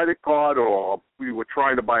had a credit card or you were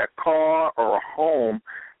trying to buy a car or a home,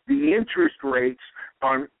 the interest rates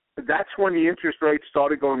that's when the interest rates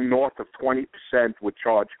started going north of 20% with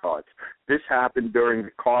charge cards. This happened during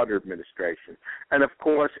the Carter administration. And, of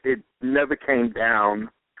course, it never came down,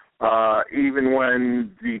 even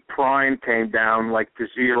when the prime came down, like to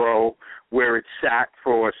zero, where it sat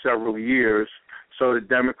for several years, so the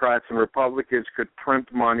Democrats and Republicans could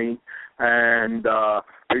print money and,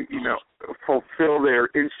 fulfill their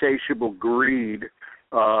insatiable greed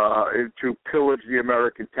to pillage the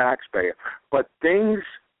American taxpayer. But things,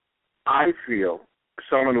 I feel,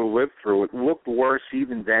 someone who lived through it, looked worse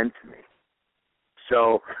even then to me.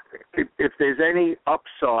 So if there's any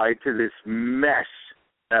upside to this mess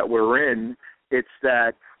that we're in, it's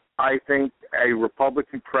that I think a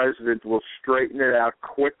Republican president will straighten it out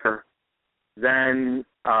quicker than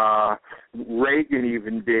Reagan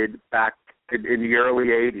even did back in the early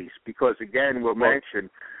 80s. Because, again, we'll mention,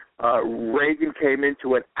 Reagan came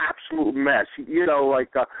into an absolute mess.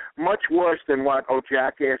 Much worse than what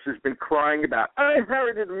Jackass has been crying about. I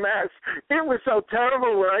inherited a mess. It was so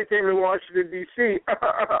terrible when I came to Washington, D.C.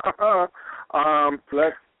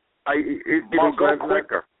 It'll go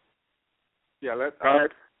quicker. Yeah, let's. Go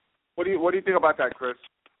ahead. What do you think about that, Chris?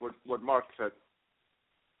 What Mark said.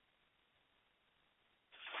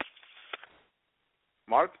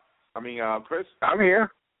 Mark? Chris? I'm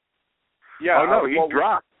here. Yeah. Oh no, he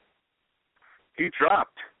dropped. He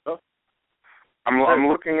dropped. Oh. I'm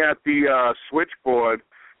looking at the switchboard.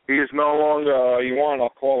 He is no longer. You want? I'll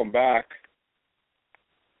call him back.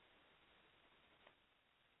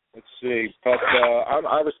 Let's see. But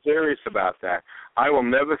I was serious about that. I will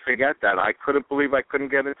never forget that. I couldn't believe I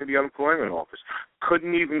couldn't get into the unemployment office.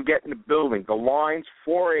 Couldn't even get in the building. The lines,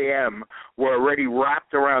 4 a.m., were already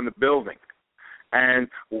wrapped around the building. And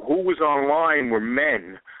who was online were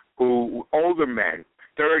men, older men,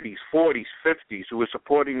 30s, 40s, 50s, who were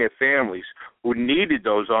supporting their families, who needed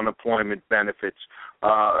those unemployment benefits.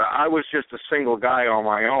 I was just a single guy on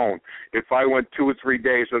my own. If I went 2 or 3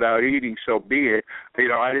 days without eating, so be it.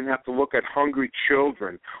 I didn't have to look at hungry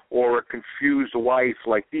children or a confused wife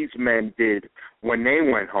like these men did when they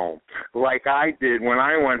went home, like I did when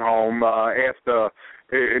I went home after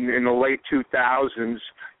in the late 2000s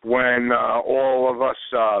when all of us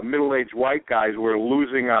middle-aged white guys were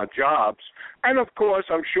losing our jobs. And, of course,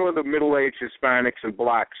 I'm sure the middle-aged Hispanics and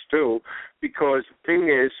blacks, too, because the thing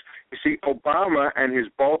is, you see, Obama and his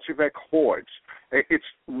Bolshevik hordes,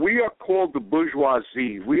 we are called the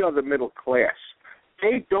bourgeoisie. We are the middle class.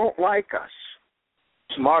 They don't like us.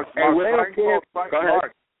 Mark, try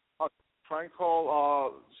and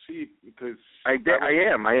call Steve, because I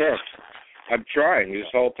am. I'm trying this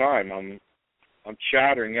whole time. I'm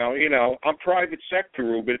chattering. I'm private sector,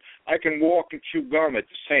 Ruben. I can walk and chew gum at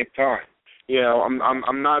the same time.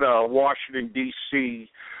 I'm not a Washington D.C.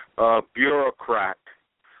 Bureaucrat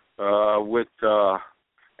with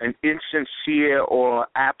an insincere or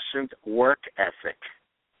absent work ethic.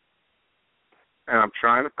 And I'm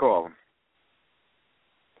trying to call him.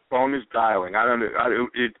 Phone is dialing. I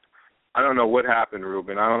don't know what happened,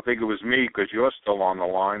 Ruben. I don't think it was me because you're still on the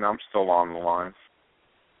line. I'm still on the line.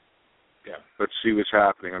 Yeah. Let's see what's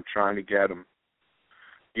happening. I'm trying to get him.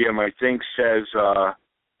 Yeah, my thing says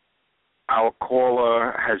our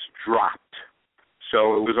caller has dropped.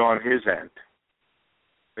 So it was on his end.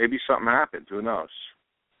 Maybe something happened. Who knows?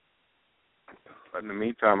 But in the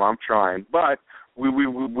meantime, I'm trying. But we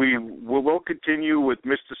will continue with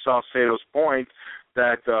Mr. Salcedo's point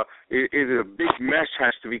that a big mess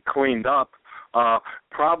has to be cleaned up,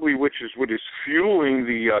 probably which is what is fueling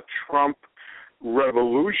the Trump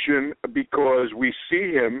revolution, because we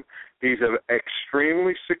see him. He's an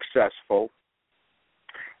extremely successful,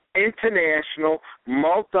 international,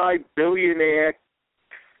 multi-billionaire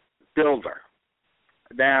builder.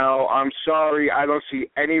 Now, I'm sorry, I don't see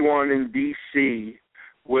anyone in D.C.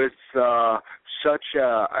 with such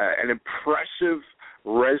an impressive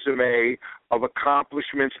resume of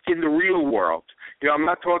accomplishments in the real world. I'm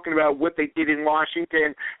not talking about what they did in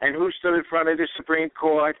Washington and who stood in front of the Supreme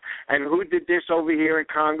Court and who did this over here in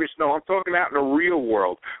Congress. No, I'm talking about in the real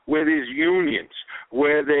world where there's unions,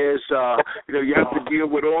 where there's, you have to deal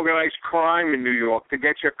with organized crime in New York to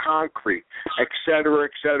get your concrete, et cetera,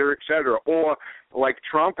 et cetera, et cetera. Or like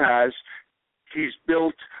Trump has, he's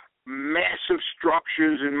built massive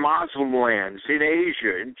structures in Muslim lands, in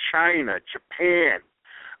Asia, in China, Japan,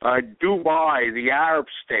 Dubai, the Arab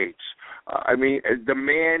states. The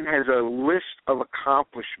man has a list of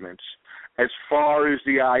accomplishments as far as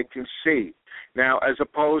the eye can see. Now, as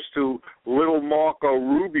opposed to little Marco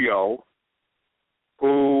Rubio,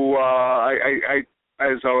 who I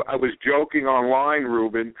was joking online,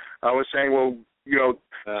 Ruben, I was saying, well,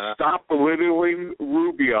 stop belittling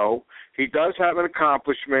Rubio. He does have an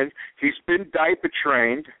accomplishment. He's been diaper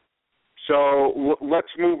trained. So let's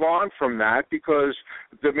move on from that, because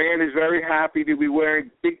the man is very happy to be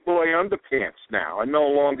wearing big boy underpants now and no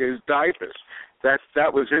longer his diapers. That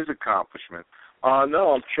was his accomplishment.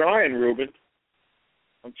 No, I'm trying, Ruben.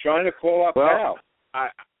 I'm trying to call up now. I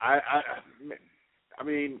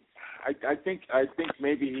think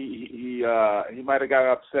maybe he might have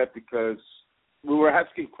got upset because we were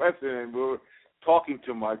asking questions and we were talking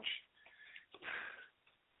too much.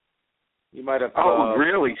 You might have. Oh,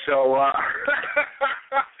 really? So,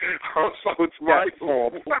 so it's my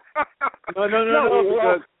fault.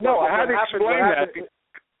 No. I had to explain that.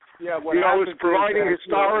 Yeah, I was providing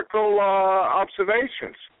historical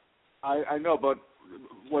observations. I know, but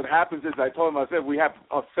what happens is I told him, I said we have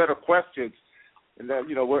a set of questions, and that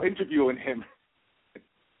we're interviewing him.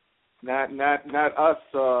 not us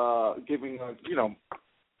giving our opinion.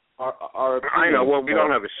 I know. Well, we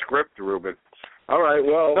don't have a script, Ruben. All right.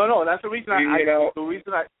 Well. No. That's the reason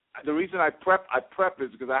the reason I prep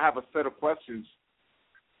is because I have a set of questions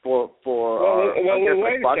for. Well,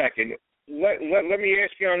 wait a second. Let me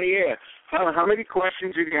ask you on the air. How many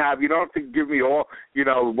questions did you have? You don't have to give me all,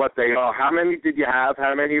 what they are. How many did you have?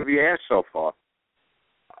 How many have you asked so far?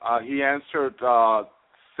 He answered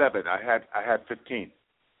 7. I had 15.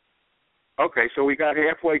 Okay, so we got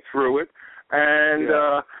halfway through it, and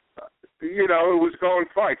it was going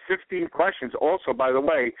fine. 15 questions. Also, by the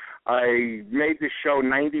way, I made this show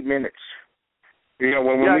 90 minutes.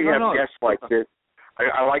 When we have guests like this,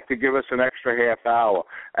 I like to give us an extra half hour.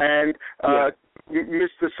 And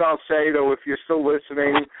Mr. Salcedo, if you're still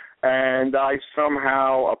listening and I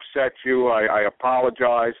somehow upset you, I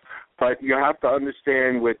apologize. But you have to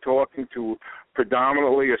understand we're talking to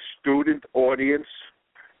predominantly a student audience,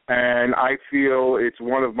 and I feel it's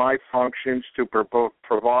one of my functions to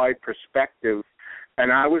provide perspective.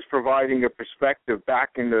 And I was providing a perspective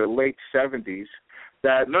back in the late 70s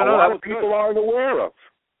that a lot of people aren't aware of.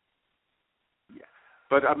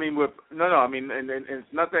 But I mean, and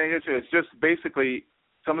it's nothing issue. It's just basically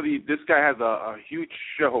this guy has a huge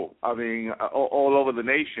show. I mean, all over the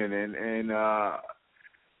nation, and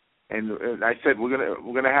I said we're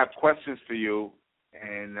gonna have questions for you,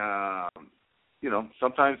 and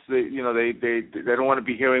sometimes they don't want to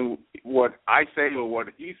be hearing what I say or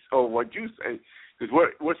what you say, because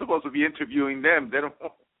we're supposed to be interviewing them. They don't.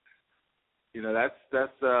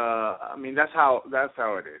 That's how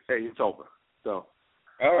it is. Hey, it's over. So.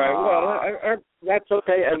 All right, well, that's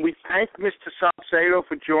okay. And we thank Mr. Salcedo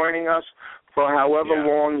for joining us for however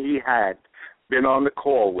long he had been on the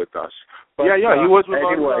call with us. But, he was with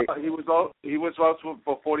anyway. He was on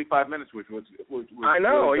for 45 minutes, which was I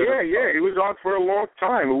know, he was on for a long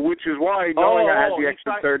time, which is why knowing I had the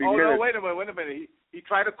extra 30 minutes. Oh, no, wait a minute. He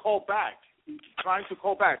tried to call back. He's trying to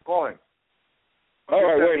call back. Call him. All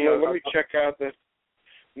right, let me check out this.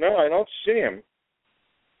 No, I don't see him.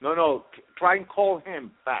 No, try and call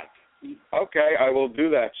him back. Okay, I will do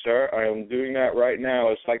that, sir. I am doing that right now.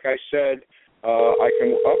 It's like I said, I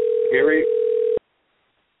can... Oh, here he...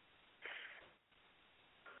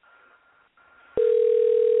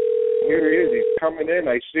 Here he is. He's coming in.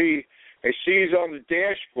 I see he's on the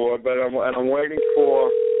dashboard, but I'm waiting for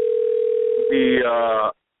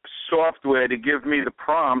the software to give me the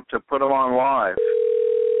prompt to put him on live.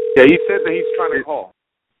 Yeah, he said that he's trying to call.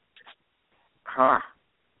 Huh.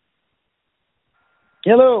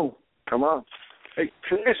 Hello. Come on. Hey,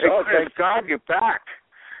 Chris. Oh, thank God you're back.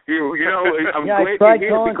 I'm glad I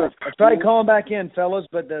you're here because I tried calling back in, fellas,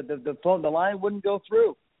 but the line wouldn't go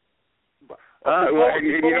through.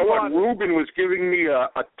 You know what? Ruben was giving me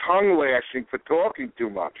a tongue lashing for talking too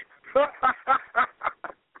much.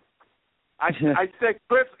 I said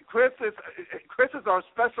Chris is our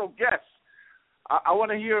special guest. I want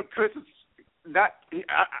to hear Chris's.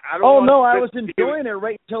 I was enjoying it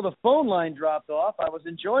right until the phone line dropped off. I was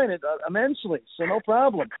enjoying it immensely, so no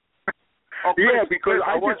problem. Because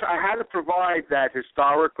I had to provide that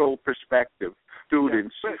historical perspective,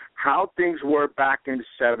 students, how things were back in the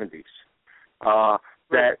 70s.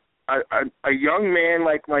 That a young man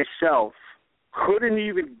like myself couldn't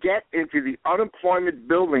even get into the unemployment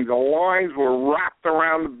building. The lines were wrapped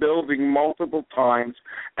around the building multiple times,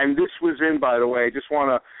 and this was in, by the way, I just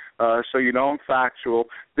want to, so you know I'm factual,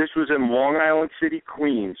 this was in Long Island City,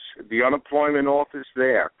 Queens, the unemployment office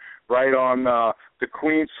there, right on the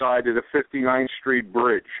Queens side of the 59th Street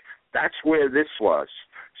Bridge. That's where this was.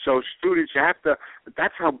 So students,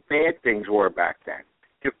 that's how bad things were back then.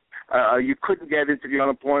 You couldn't get into the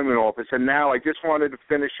unemployment office, and now I just wanted to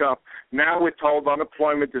finish up. Now we're told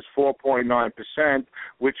unemployment is 4.9%,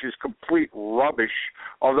 which is complete rubbish,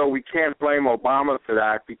 although we can't blame Obama for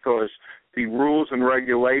that because the rules and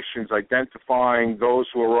regulations identifying those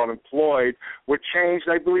who are unemployed were changed,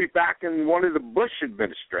 I believe, back in one of the Bush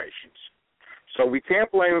administrations. So we can't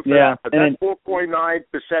blame him for that, but that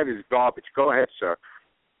 4.9% is garbage. Go ahead, sir.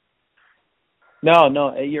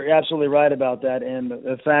 No, you're absolutely right about that, and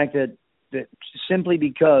the fact that simply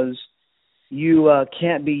because you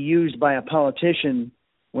can't be used by a politician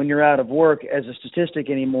when you're out of work as a statistic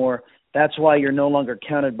anymore, that's why you're no longer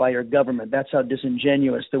counted by your government. That's how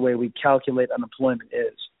disingenuous the way we calculate unemployment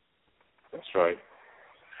is. That's right.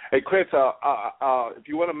 Hey, Chris, if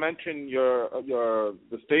you want to mention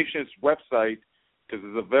the station's website, because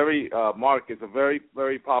it's a very it's a very,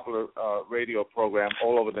 very popular radio program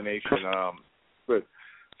all over the nation. Good.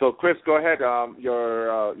 So, Chris, go ahead.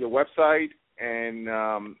 Your website and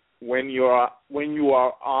when you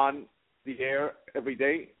are on the air every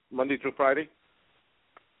day, Monday through Friday?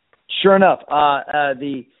 Sure enough.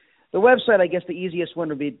 The website, I guess the easiest one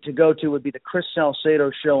would be the Chris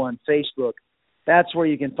Salcedo Show on Facebook. That's where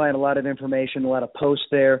you can find a lot of information, a lot of posts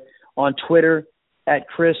there. On Twitter, at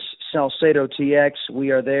Chris Salcedo TX,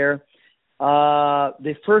 we are there.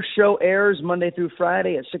 The first show airs Monday through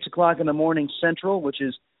Friday at 6 o'clock in the morning Central, which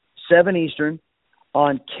is 7 Eastern,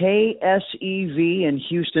 on KSEV in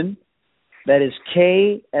Houston. That is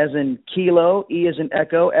K as in Kilo, E as in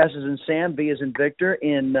Echo, S as in Sam, V as in Victor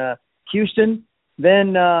in Houston.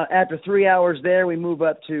 Then after 3 hours there, we move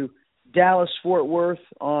up to Dallas-Fort Worth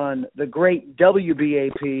on the great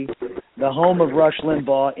WBAP, the home of Rush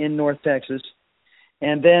Limbaugh in North Texas.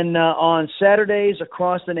 And then on Saturdays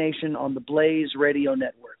across the nation on the Blaze Radio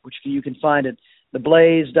Network, which you can find at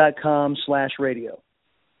theblaze.com/radio.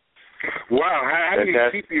 Wow,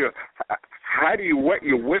 how do you wet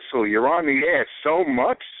your whistle? You're on the air so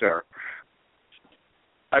much, sir.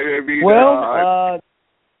 I mean,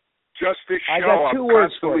 just this show, I got two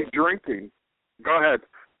words for you. Drinking. Go ahead.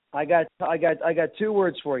 I got 2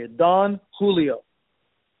 words for you. Don Julio.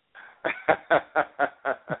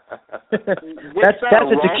 That's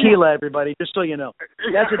a tequila, everybody. Just so you know.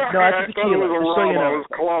 That's a tequila. Just so you know. It was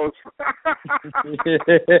close.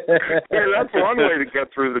 Yeah, that's one way to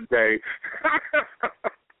get through the day.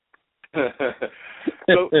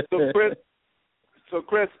 So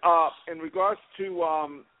Chris, in regards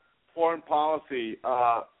to foreign policy,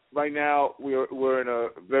 right now we're in a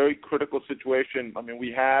very critical situation. I mean,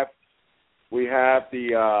 we have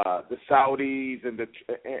the Saudis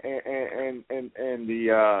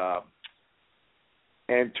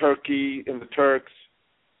and Turkey and the Turks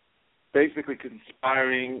basically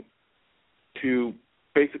conspiring to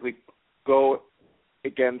basically go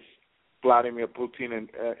against Vladimir Putin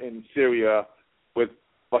in Syria, with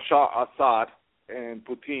Bashar Assad and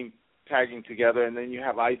Putin tagging together, and then you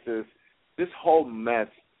have ISIS. This whole mess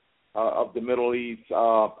of the Middle East.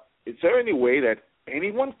 Is there any way that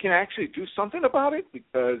anyone can actually do something about it?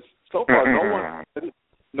 Because so far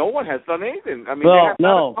no one has done anything. I mean, well,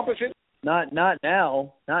 not accomplished it. Not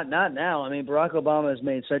now. Not now. I mean, Barack Obama has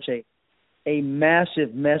made such a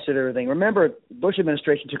massive mess of everything. Remember, Bush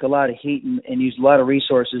administration took a lot of heat and used a lot of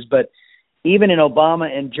resources, but even in Obama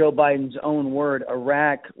and Joe Biden's own word,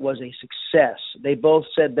 Iraq was a success. They both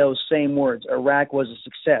said those same words. Iraq was a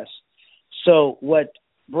success. So what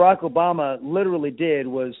Barack Obama literally did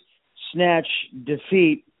was snatch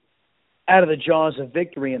defeat out of the jaws of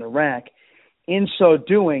victory in Iraq. In so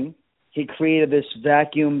doing, he created this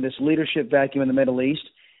vacuum, this leadership vacuum in the Middle East,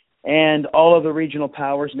 and all of the regional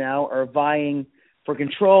powers now are vying for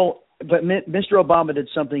control. But Mr. Obama did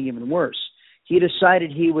something even worse. He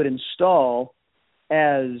decided he would install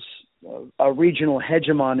as a regional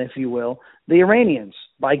hegemon, if you will, the Iranians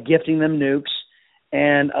by gifting them nukes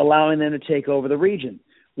and allowing them to take over the region,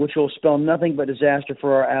 which will spell nothing but disaster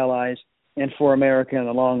for our allies and for America in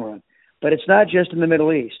the long run. But it's not just in the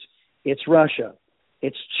Middle East. It's Russia.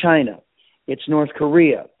 It's China. It's North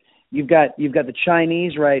Korea. You've got the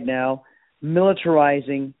Chinese right now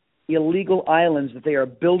militarizing illegal islands that they are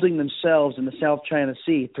building themselves in the South China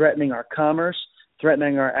Sea, threatening our commerce,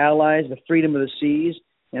 threatening our allies, the freedom of the seas.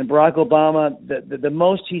 And Barack Obama, the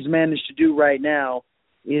most he's managed to do right now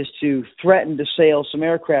is to threaten to sail some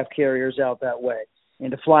aircraft carriers out that way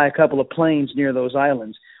and to fly a couple of planes near those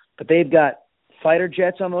islands. But they've got fighter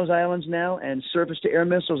jets on those islands now and surface-to-air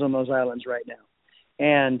missiles on those islands right now.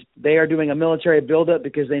 And they are doing a military buildup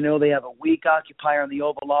because they know they have a weak occupier in the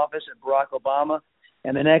Oval Office at Barack Obama.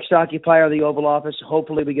 And the next occupier of the Oval Office,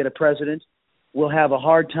 hopefully we get a president, will have a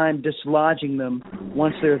hard time dislodging them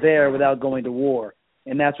once they're there without going to war.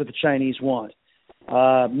 And that's what the Chinese want.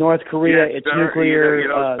 North Korea, yes, it's sir, nuclear.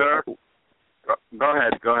 sir. Go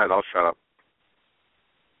ahead. I'll shut up.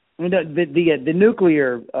 The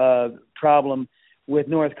nuclear problem with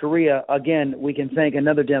North Korea, again, we can thank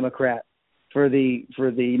another Democrat for the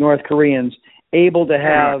North Koreans able to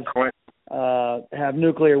have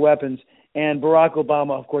nuclear weapons. And Barack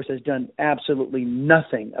Obama, of course, has done absolutely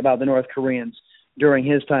nothing about the North Koreans during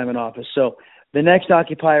his time in office. So the next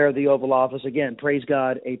occupier of the Oval Office, again, praise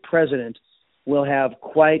God, a president, will have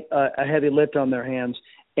quite a heavy lift on their hands.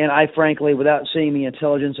 And I, frankly, without seeing the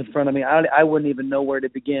intelligence in front of me, I wouldn't even know where to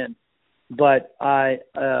begin. But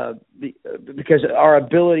because our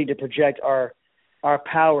ability to project our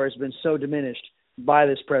power has been so diminished by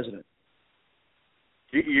this president.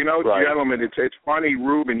 You know, right. Gentlemen, it's funny,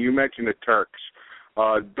 Ruben, you mentioned the Turks.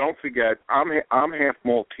 Don't forget, I'm half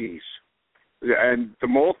Maltese. And the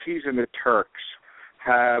Maltese and the Turks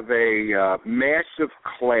have a massive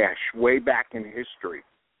clash way back in history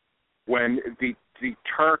when the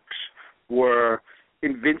Turks were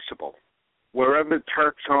invincible. Wherever the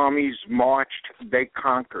Turks' armies marched, they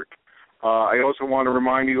conquered. I also want to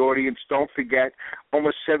remind the audience, don't forget,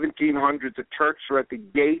 almost 1700, the Turks are at the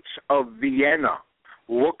gates of Vienna.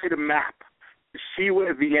 Look at a map. See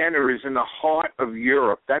where Vienna is in the heart of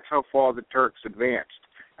Europe. That's how far the Turks advanced.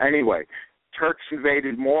 Anyway, Turks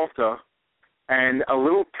invaded Malta, and a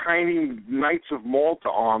little tiny Knights of Malta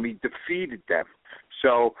army defeated them.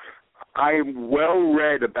 So I'm well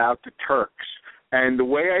read about the Turks, and the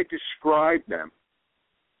way I describe them,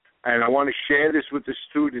 and I want to share this with the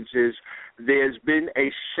students, is there's been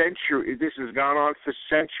a century, this has gone on for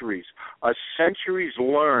centuries, a centuries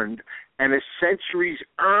learned and a centuries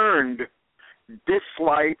earned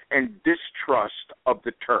dislike and distrust of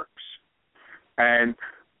the Turks. And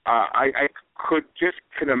I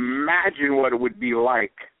can imagine what it would be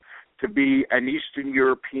like to be an Eastern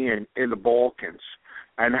European in the Balkans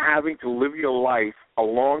and having to live your life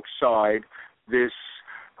alongside this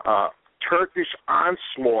Turkish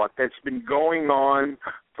onslaught that's been going on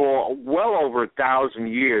for well over 1,000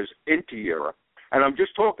 years into Europe. And I'm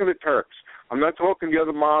just talking the Turks. I'm not talking the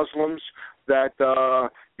other Muslims that,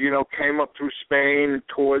 came up through Spain and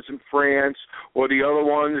tours in France, or the other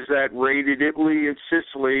ones that raided Italy and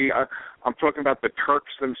Sicily. I'm talking about the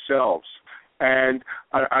Turks themselves. And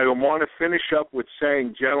I want to finish up with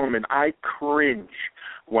saying, gentlemen, I cringe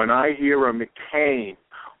when I hear a McCain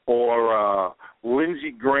or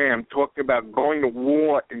Lindsey Graham talking about going to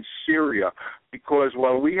war in Syria, because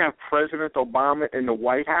while we have President Obama in the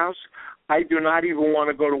White House, I do not even want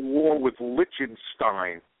to go to war with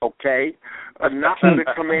Liechtenstein, okay? Not the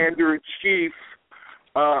commander-in-chief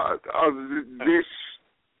of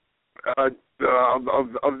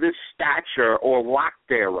this stature or lack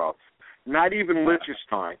thereof. Not even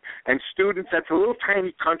Liechtenstein. And students, that's a little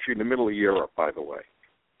tiny country in the middle of Europe, by the way.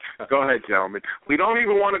 Go ahead, gentlemen. We don't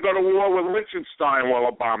even want to go to war with Liechtenstein while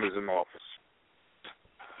Obama's in office.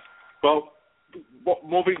 Well,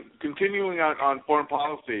 continuing on foreign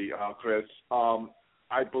policy, Chris,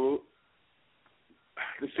 I believe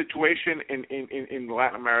the situation in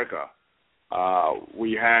Latin America.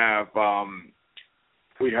 We have a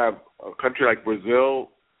country like Brazil,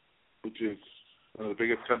 which is one of the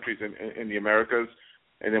biggest countries in the Americas,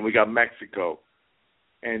 and then we got Mexico,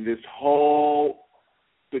 and this whole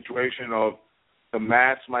situation of the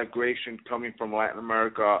mass migration coming from Latin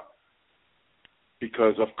America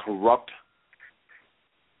because of corrupt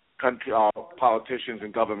country politicians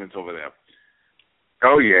and governments over there.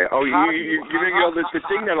 Oh, yeah. The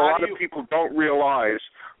thing that a lot of people don't realize,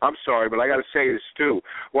 I'm sorry, but I got to say this too.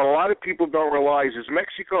 What a lot of people don't realize is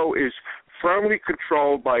Mexico is firmly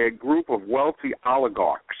controlled by a group of wealthy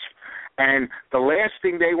oligarchs. And the last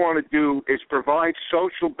thing they want to do is provide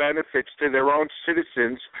social benefits to their own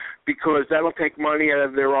citizens, because that'll take money out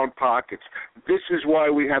of their own pockets. This is why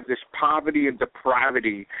we have this poverty and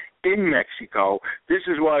depravity in Mexico. This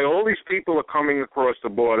is why all these people are coming across the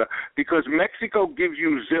border, because Mexico gives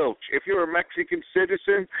you zilch. If you're a Mexican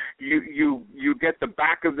citizen, you get the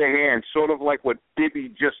back of the hand, sort of like what Bibi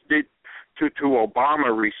just did to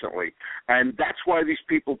Obama recently. And that's why these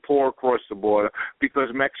people pour across the border, because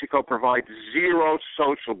Mexico provides zero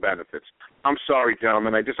social benefits. I'm sorry,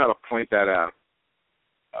 gentlemen, I just had to point that out.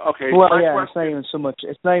 Okay. Well, yeah, it's not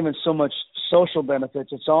even so much social benefits.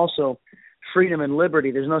 It's also freedom and liberty.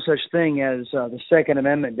 There's no such thing as the Second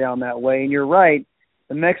Amendment down that way. And you're right,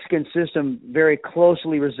 the Mexican system very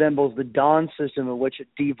closely resembles the Don system of which it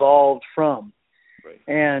devolved from. Right.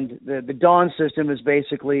 And the Don system is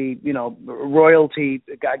basically, royalty,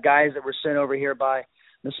 guys that were sent over here by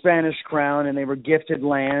the Spanish crown, and they were gifted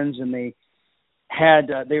lands, and they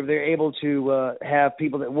had they're able to have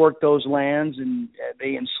people that worked those lands, and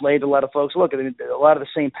they enslaved a lot of folks. Look, a lot of the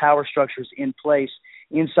same power structures in place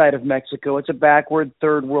inside of Mexico. It's a backward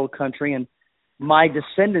third world country, and my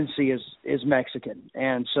descendancy is Mexican,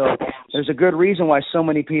 and so there's a good reason why so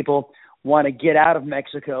many people want to get out of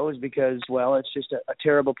Mexico, is because, well, it's just a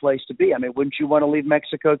terrible place to be. I mean, wouldn't you want to leave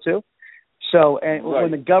Mexico too? So, and right.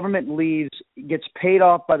 When the government leaves, gets paid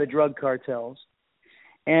off by the drug cartels,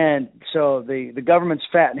 and so the government's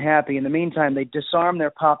fat and happy. In the meantime, they disarm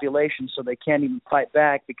their population so they can't even fight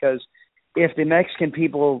back, because if the Mexican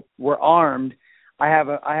people were armed, I have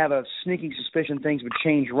a sneaking suspicion things would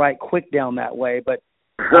change right quick down that way. But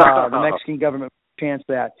the Mexican government chance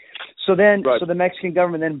that. So the Mexican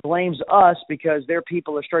government then blames us because their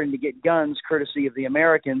people are starting to get guns courtesy of the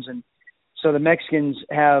Americans, and so the Mexicans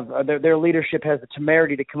have their leadership has the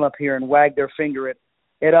temerity to come up here and wag their finger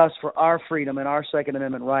at us for our freedom and our Second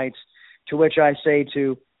Amendment rights, to which I say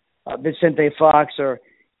to Vicente Fox or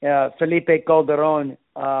Felipe Calderon,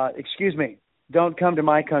 excuse me, don't come to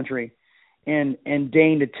my country and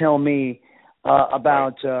deign to tell me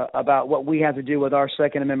about what we have to do with our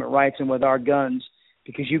Second Amendment rights and with our guns,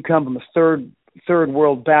 because you come from a third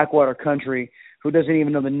world backwater country who doesn't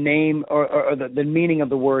even know the name or the meaning of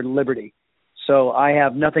the word liberty. So I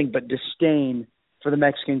have nothing but disdain for the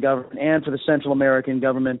Mexican government and for the Central American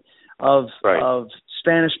government of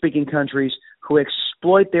Spanish-speaking countries who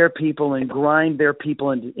exploit their people and grind their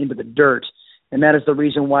people into the dirt, and that is the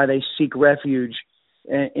reason why they seek refuge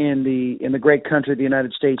in the great country of the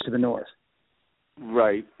United States to the north.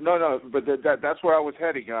 Right. No, but that's where I was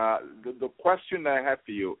heading. The question that I have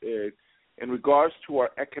for you is in regards to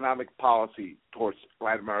our economic policy towards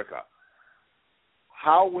Latin America.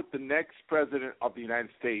 How would the next president of the United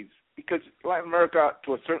States, because Latin America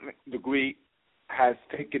to a certain degree has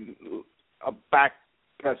taken a back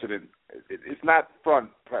precedent. It's not front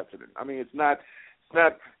precedent. I mean, it's not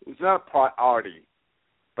a priority.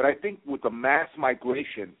 But I think with the mass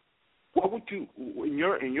migration, what would you, in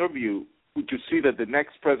your view, would you see that the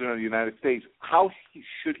next president of the United States, how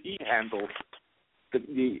should he handle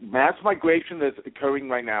the mass migration that's occurring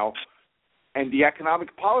right now and the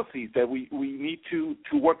economic policies that we need to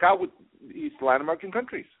work out with these Latin American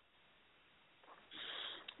countries?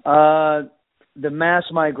 The mass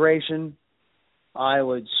migration, I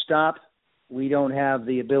would stop. We don't have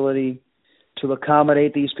the ability to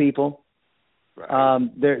accommodate these people. Right.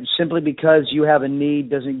 Simply because you have a need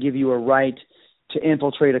doesn't give you a right to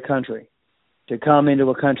infiltrate a country, to come into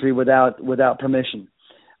a country without permission.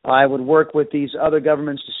 I would work with these other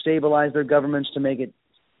governments to stabilize their governments, to make it,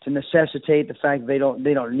 to necessitate the fact that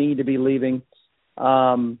they don't need to be leaving.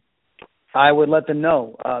 I would let them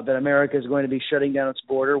know that America is going to be shutting down its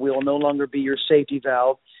border. We will no longer be your safety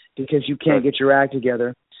valve because you can't get your act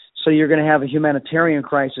together. So you're going to have a humanitarian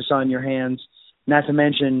crisis on your hands, not to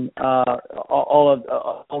mention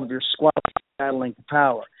all of your squad battling for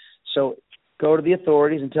power. So go to the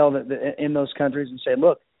authorities and tell them in those countries and say,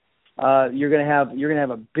 look, you're going to have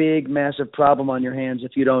a big, massive problem on your hands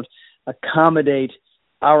if you don't accommodate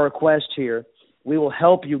our request here. We will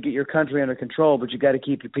help you get your country under control, but you got to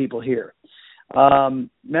keep your people here.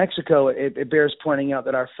 Mexico, it bears pointing out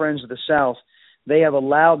that our friends of the South, they have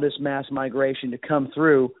allowed this mass migration to come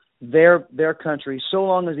through their country so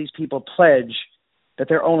long as these people pledge that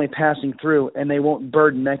they're only passing through and they won't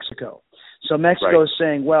burden Mexico. So Mexico is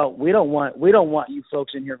saying, well, we don't want you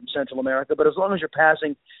folks in here from Central America, but as long as you're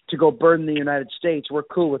passing to go burden the United States, we're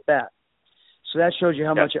cool with that. So that shows you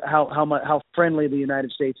how friendly the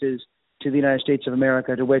United States is to the United States of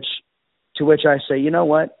America, to which I say, you know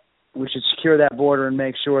what? We should secure that border and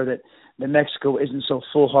make sure that Mexico isn't so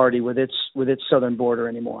foolhardy with its southern border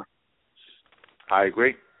anymore. I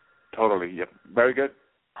agree. Totally. Yep. Very good.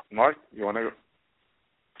 Mark, you want to go?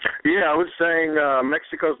 Yeah, I was saying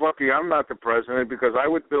Mexico's lucky I'm not the president, because I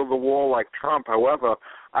would build a wall like Trump. However,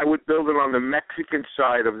 I would build it on the Mexican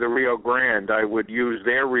side of the Rio Grande. I would use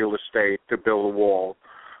their real estate to build a wall.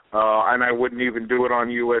 And I wouldn't even do it on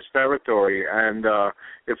U.S. territory. And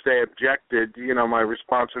if they objected, my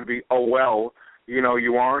response would be, oh, well,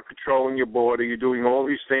 you aren't controlling your border. You're doing all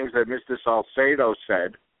these things that Mr. Salcedo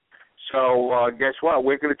said. So guess what?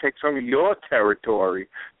 We're going to take some of your territory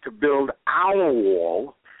to build our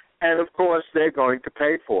wall. And, of course, they're going to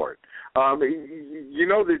pay for it.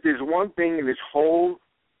 That there's one thing in this whole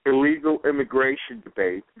illegal immigration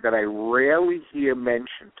debate that I rarely hear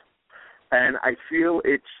mentioned. And I feel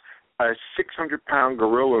it's a 600-pound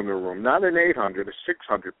gorilla in the room, not an 800, a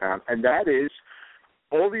 600-pound, and that is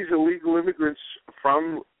all these illegal immigrants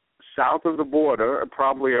from south of the border, and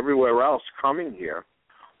probably everywhere else coming here,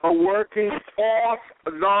 are working off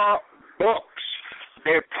the books.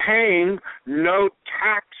 They're paying no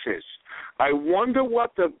taxes. I wonder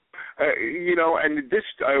what and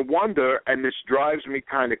this drives me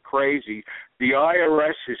kind of crazy. The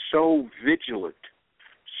IRS is so vigilant,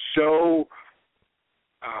 so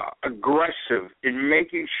aggressive in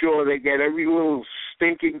making sure they get every little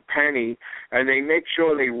stinking penny, and they make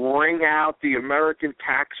sure they wring out the American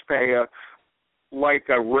taxpayer like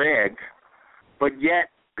a rag, but yet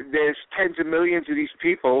there's tens of millions of these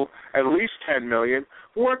people, at least 10 million,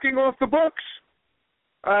 working off the books.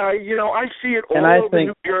 I see it all over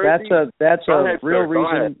New Jersey. That's a real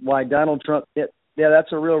reason why Donald Trump.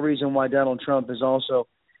 That's a real reason why Donald Trump is also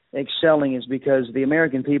excelling, is because the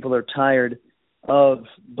American people are tired of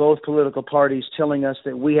both political parties telling us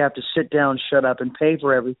that we have to sit down, shut up, and pay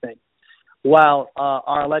for everything, while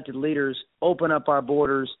our elected leaders open up our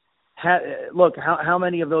borders. Look, how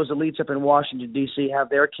many of those elites up in Washington, D.C. have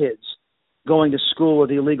their kids going to school with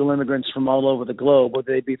illegal immigrants from all over the globe,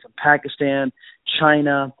 whether they be from Pakistan,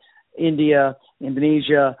 China, India,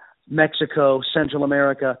 Indonesia, Mexico, Central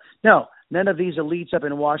America? No, None of these elites up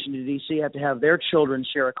in Washington, D.C. have to have their children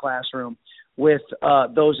share a classroom with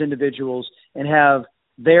those individuals and have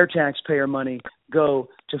their taxpayer money go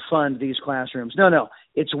to fund these classrooms. No.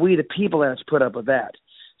 It's we, the people, that have to put up with that.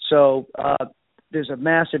 So there's a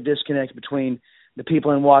massive disconnect between the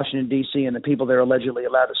people in Washington, D.C. and the people they're allegedly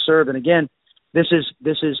allowed to serve. And again, this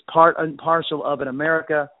is part and parcel of an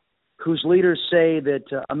America whose leaders say that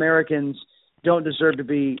Americans don't deserve to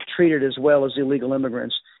be treated as well as illegal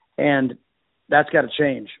immigrants. And that's got to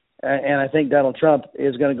change. And I think Donald Trump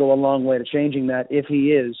is going to go a long way to changing that if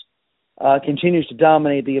he continues to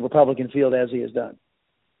dominate the Republican field as he has done.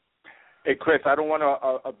 Hey, Chris, I don't want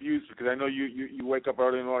to abuse because I know you wake up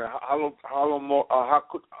early in the morning.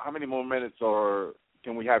 How many more minutes or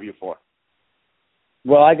can we have you for?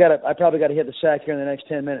 Well, I probably got to hit the sack here in the next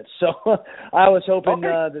 10 minutes. So I was hoping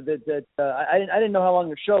that I didn't know how long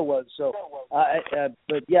your show was. So,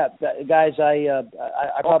 but yeah, guys, I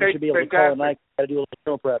probably should be able to call and I got to do a little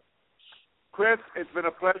show prep. Chris, it's been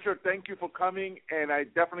a pleasure. Thank you for coming, and I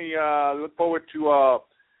definitely look forward to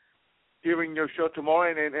hearing your show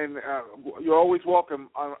tomorrow. And you're always welcome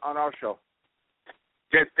on our show.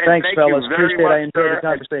 Thanks, fellas. Appreciate it. I enjoyed the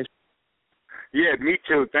conversation. Yeah, me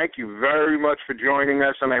too. Thank you very much for joining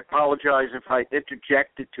us, and I apologize if I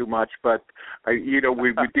interjected too much, but we're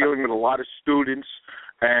dealing with a lot of students,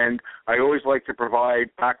 and I always like to provide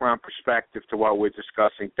background perspective to what we're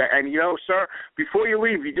discussing. And, sir, before you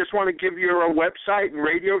leave, you just want to give your website and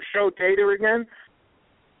radio show data again?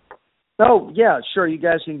 Oh, yeah, sure. You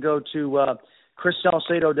guys can go to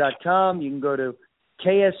chrissalcedo.com. You can go to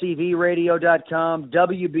KSEVradio.com,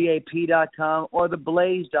 WBAP.com, or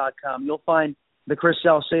theblaze.com. You'll find the Chris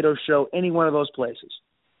Salcedo Show any one of those places.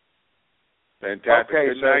 Fantastic. Okay,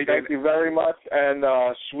 good sir. night. Thank you very much, and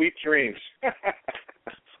sweet dreams.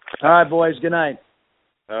 All right, boys. Good night.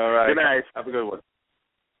 All right. Good night. Have a good one.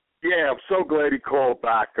 Yeah, I'm so glad he called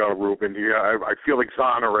back, Ruben. Yeah, I feel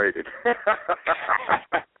exonerated.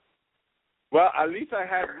 Well, at least I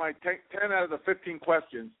had my 10 out of the 15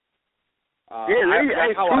 questions.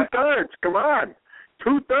 Hey, two-thirds. Come on.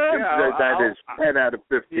 Two-thirds. Yeah, that is 10 out of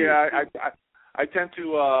 15. Yeah, I tend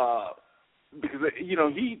to because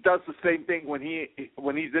he does the same thing when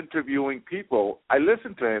he's interviewing people. I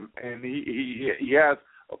listen to him, and he has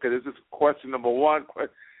this is question number one.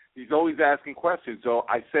 He's always asking questions, so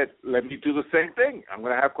I said, let me do the same thing. I'm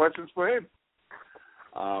going to have questions for him.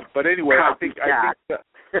 But anyway, I think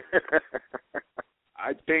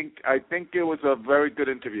it was a very good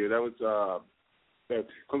interview. That was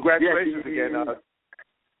congratulations again.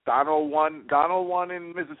 Donald won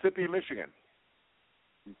in Mississippi and Michigan.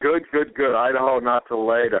 Good. Idaho not till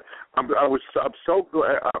later. I'm so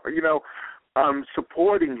glad. I'm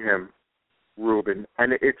supporting him, Ruben,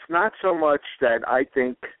 and it's not so much that I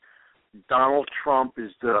think Donald Trump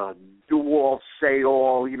is the do-all,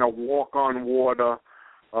 say-all, walk on water.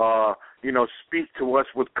 Speak to us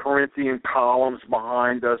with Corinthian columns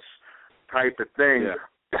behind us type of thing.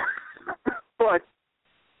 Yeah. But,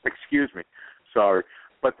 excuse me, sorry.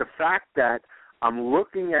 But the fact that I'm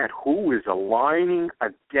looking at who is aligning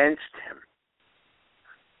against him,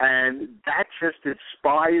 and that just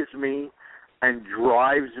inspires me and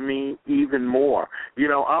drives me even more.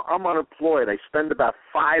 I'm unemployed. I spend about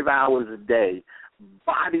 5 hours a day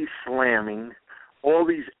body slamming all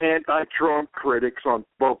these anti-Trump critics on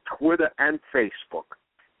both Twitter and Facebook.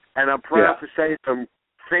 And I'm proud to say some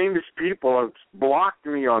famous people have blocked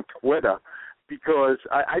me on Twitter because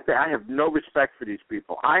I have no respect for these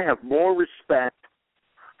people. I have more respect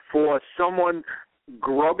for someone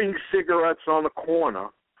grubbing cigarettes on the corner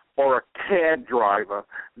or a cab driver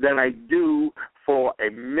than I do for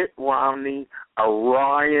a Mitt Romney, a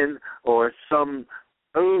Ryan, or some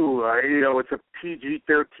it's a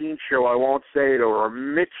PG-13 show, I won't say it, or a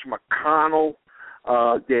Mitch McConnell.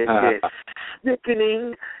 They're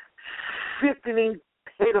sickening,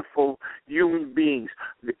 pitiful human beings.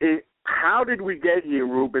 How did we get here,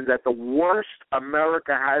 Ruben, that the worst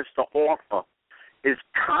America has to offer is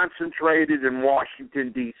concentrated in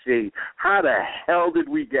Washington, D.C.? How the hell did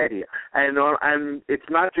we get here? And it's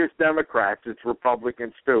not just Democrats, it's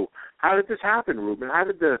Republicans too. How did this happen, Ruben? How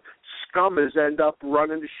did the scummers end up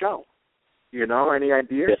running the show? Any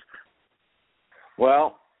ideas?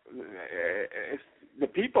 Well, it's the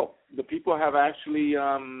people. The people have actually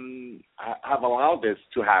have allowed this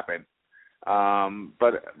to happen.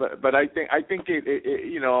 But I think it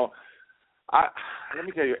let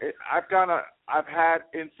me tell you, I've had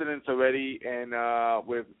incidents already, and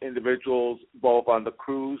with individuals both on the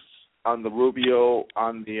Cruz, on the Rubio,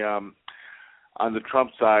 on the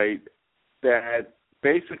Trump side, that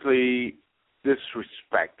basically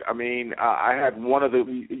disrespect. I mean, I had one of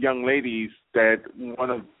the young ladies that one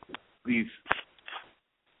of these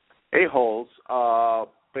a-holes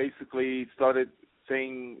basically started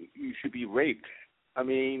saying you should be raped. I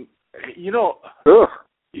mean, you know, Ugh.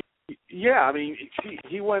 yeah. I mean,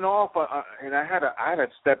 he went off, and I had to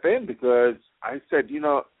step in because I said, you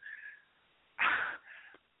know,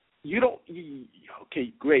 you don't.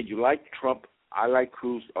 Okay, great. You like Trump. I like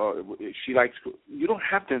Cruz. She likes Cruz. You don't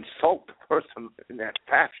have to insult the person in that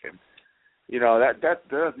fashion. You know that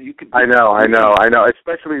you could. I know.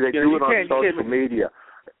 Especially they do it on social media.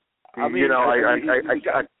 I mean, you know,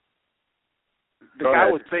 the guy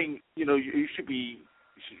was saying, you know, you should be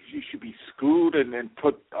screwed and then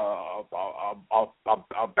put a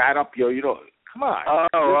bat up your, you know. Come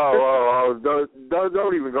on.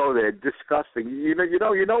 Don't even go there. Disgusting. You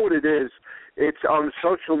know what it is. It's on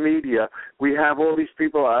social media. We have all these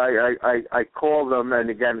people. I call them, and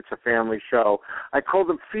again, it's a family show. I call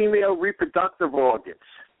them female reproductive organs.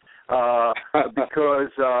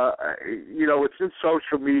 Because you know, it's in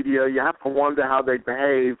social media. You have to wonder how they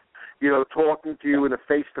behave, you know, talking to you in a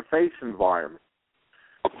face-to-face environment.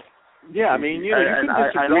 Yeah, I mean, you know, you can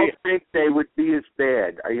disagree. I don't think they would be as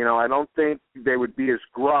bad. You know, I don't think they would be as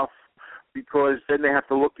gruff, because then they have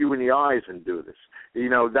to look you in the eyes and do this. You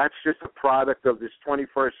know, that's just a product of this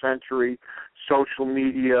 21st century social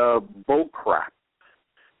media bull crap.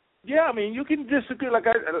 Yeah, I mean, you can disagree.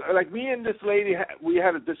 Like me and this lady, we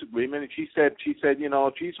had a disagreement, and she said, you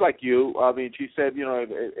know, she's like you. I mean, she said, you know,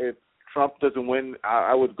 if Trump doesn't win,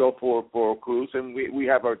 I would go for Cruz, and we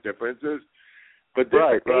have our differences. But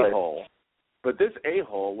this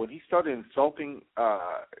a-hole, when he started insulting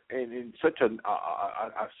in such a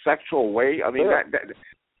sexual way, I mean,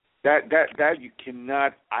 that you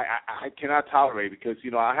cannot, I cannot tolerate, because,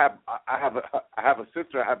 you know, I have a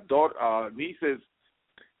sister, I have daughter, nieces.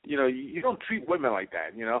 You know, you don't treat women like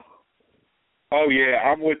that, you know. Oh yeah,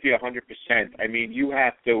 I'm with you 100%. I mean, you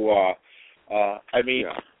have to.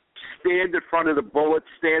 Stand in front of the bullet,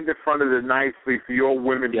 stand in front of the knife for your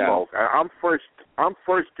women folk. I'm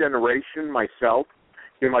first generation myself.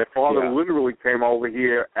 And my father literally came over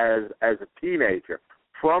here as a teenager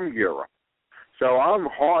from Europe. So I'm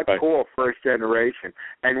hardcore first generation,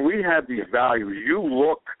 and we have these values. You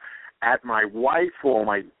look at my wife or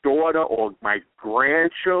my daughter or my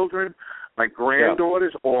grandchildren, my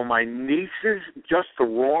granddaughters or my nieces just the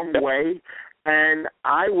wrong way, and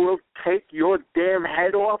I will take your damn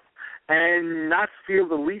head off and not feel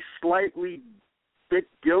the least slightly bit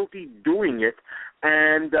guilty doing it.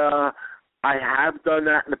 And I have done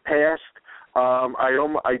that in the past.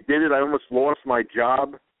 I did it. I almost lost my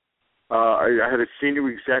job. I had a senior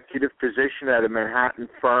executive position at a Manhattan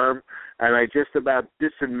firm, and I just about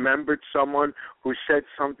dismembered someone who said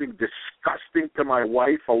something disgusting to my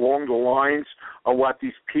wife along the lines of what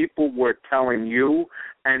these people were telling you,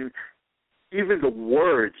 and even the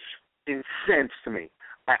words incensed me.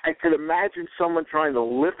 I could imagine someone trying to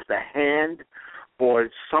lift a hand or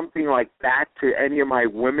something like that to any of my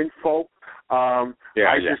women folk. I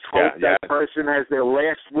just hope that person has their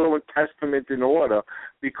last will and testament in order,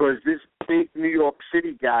 because this big New York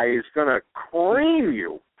City guy is going to cream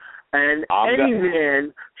you. And any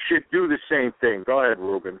man should do the same thing. Go ahead,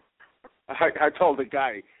 Ruben. I told the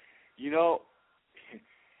guy, you know,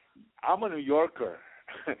 I'm a New Yorker.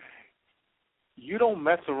 You don't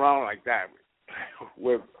mess around like that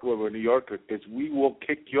with a New Yorker, because we will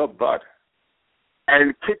kick your butt.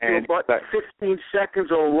 And kick your butt 15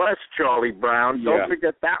 seconds or less, Charlie Brown. Don't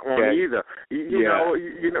forget that one either. You know,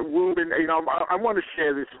 Ruben. You know, I want to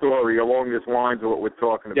share this story along these lines of what we're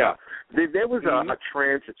talking about. There was a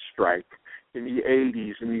transit strike in the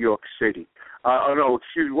 80s in New York City.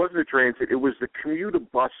 It wasn't a transit. It was the commuter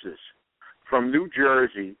buses from New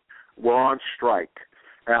Jersey were on strike.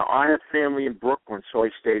 Now, I have family in Brooklyn, so I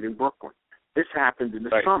stayed in Brooklyn. This happened in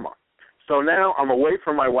the summer. So now I'm away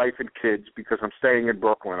from my wife and kids because I'm staying in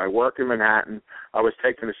Brooklyn. I work in Manhattan. I was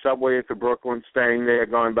taking the subway into Brooklyn, staying there,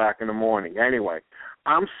 going back in the morning. Anyway,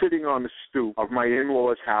 I'm sitting on the stoop of my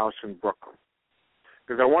in-laws' house in Brooklyn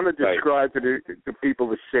because I want to describe to the people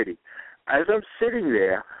the city. As I'm sitting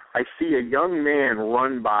there, I see a young man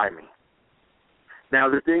run by me. Now,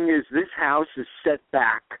 the thing is, this house is set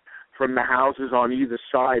back from the houses on either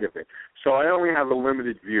side of it, so I only have a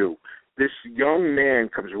limited view. This young man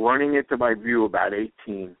comes running into my view, about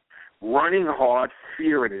 18, running hard,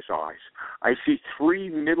 fear in his eyes. I see 3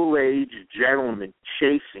 middle-aged gentlemen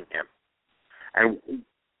chasing him. And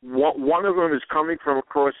one of them is coming from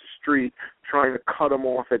across the street trying to cut him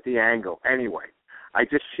off at the angle. Anyway, I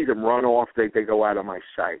just see them run off. They go out of my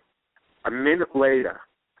sight. A minute later,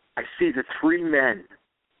 I see the 3 men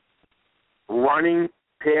running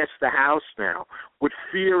past the house now with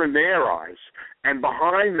fear in their eyes, and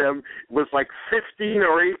behind them was like 15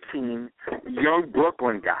 or 18 young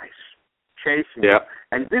Brooklyn guys chasing them.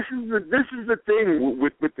 And this is the thing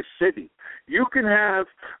with the city. You can have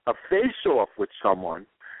a face-off with someone,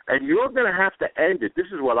 and you're going to have to end it. This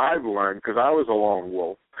is what I've learned because I was a lone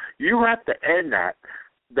wolf. You have to end that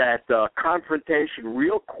confrontation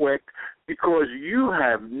real quick because you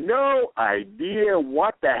have no idea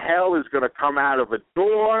what the hell is going to come out of a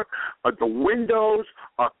door, or the windows,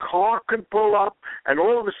 a car can pull up, and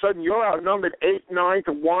all of a sudden you're outnumbered 8-9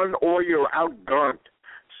 to 1, or you're outgunned.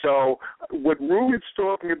 So what Ruben's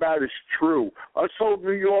talking about is true. Us old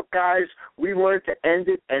New York guys, we learned to end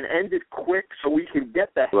it and end it quick so we can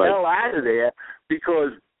get the hell out of there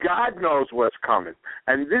because God knows what's coming.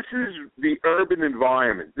 And this is the urban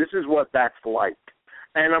environment. This is what that's like.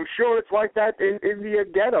 And I'm sure it's like that in the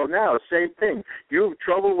ghetto now, same thing. You have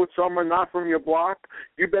trouble with someone not from your block,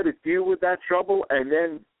 you better deal with that trouble and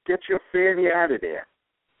then get your fanny out of there.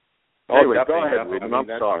 Anyway, go ahead, Ruben. I'm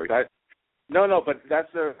sorry. No, but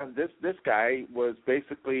that's this guy was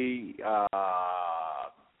basically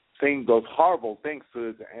saying those horrible things to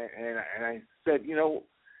us, and I said, you're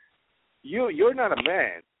not a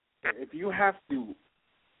man if you have to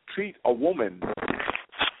treat a woman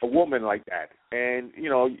like that. And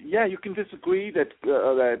you can disagree that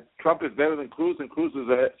Trump is better than Cruz and Cruz is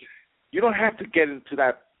you don't have to get into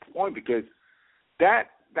that point because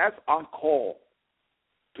that's on call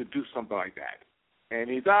to do something like that. And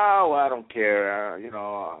he's, I don't care, I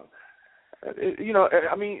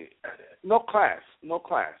mean, no class.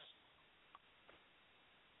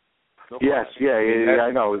 Yes,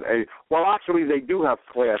 I know. Well, actually, they do have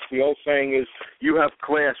class. The old saying is, you have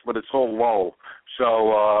class, but it's all low.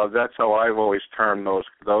 So that's how I've always termed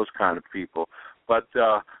those kind of people. But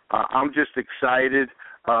I'm just excited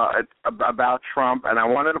about Trump, and I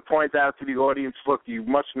wanted to point out to the audience, look, you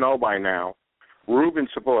must know by now, Ruben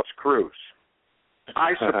supports Cruz.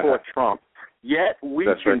 I support Trump. Yet we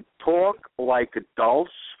can talk like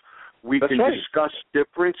adults. We can discuss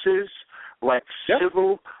differences like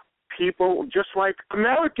civil people, just like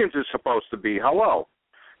Americans are supposed to be. Hello.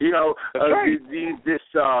 This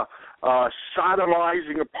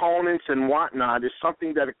sodomizing opponents and whatnot is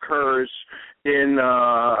something that occurs in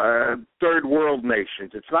third world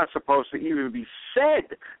nations. It's not supposed to even be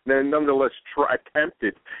said, nonetheless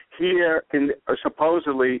attempted here in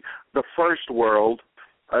supposedly the first world,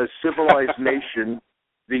 a civilized nation,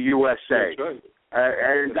 the USA. That's right.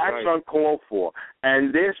 And that's uncalled for.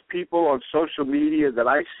 And there's people on social media that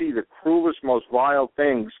I see the cruelest, most vile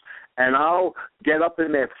things, and I'll get up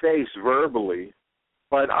in their face verbally,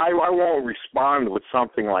 but I won't respond with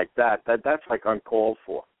something like that. That's like uncalled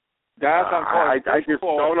for. That's uncalled for. I just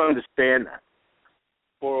don't understand that.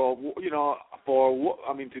 To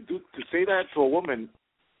say that to a woman,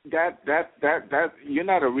 that you're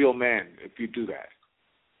not a real man if you do that.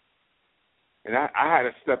 And I had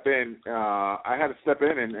to step in.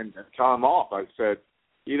 And tell him off. I said,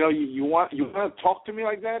 you want to talk to me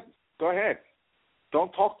like that? Go ahead.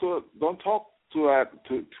 Don't talk to a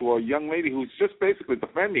young lady who's just basically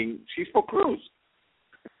defending. She's for Cruz.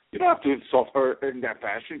 You don't have to insult her in that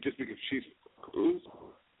fashion just because she's for Cruz.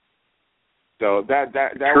 So that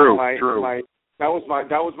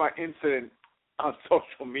was my incident on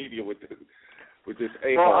social media with this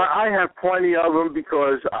a-hole. Well, I have plenty of them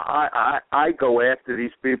because I go after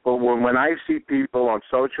these people. When I see people on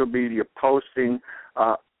social media posting,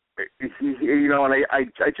 and I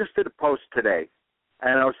just did a post today,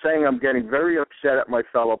 and I was saying I'm getting very upset at my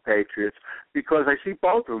fellow patriots because I see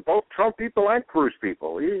both of them, both Trump people and Cruz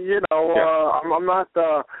people. I'm not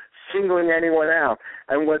singling anyone out.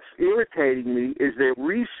 And what's irritating me is they're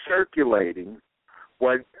recirculating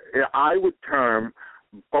what I would term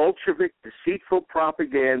Bolshevik deceitful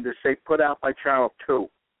propaganda, say, put out by Channel 2.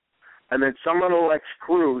 And then someone who elects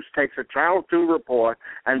Cruz takes a Channel 2 report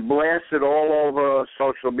and blasts it all over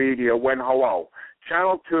social media when hello.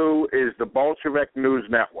 Channel 2 is the Bolshevik News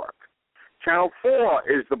Network. Channel 4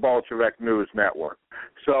 is the Bolshevik News Network.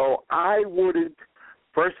 So I wouldn't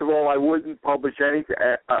publish anything,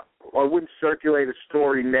 I wouldn't circulate a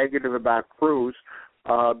story negative about Cruz,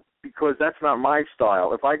 because that's not my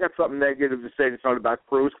style. If I got something negative to say to someone about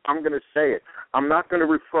Cruz, I'm going to say it. I'm not going to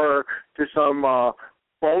refer to some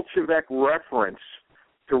Bolshevik reference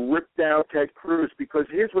to rip down Ted Cruz, because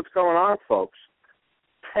here's what's going on, folks.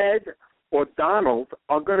 Ted or Donald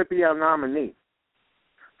are going to be our nominee.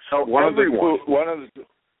 So one of the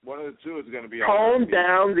two is going to be our nominee. Tone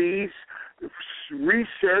down these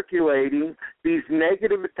recirculating these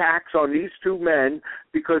negative attacks on these two men,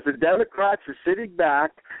 because the Democrats are sitting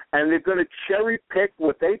back and they're going to cherry pick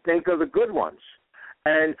what they think are the good ones.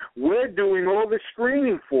 And we're doing all the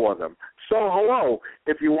screening for them. So, hello,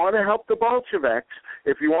 if you want to help the Bolsheviks,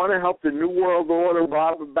 if you want to help the New World Order,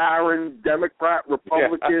 robber baron, Democrat,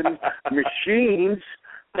 Republican machines,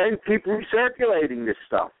 then keep recirculating this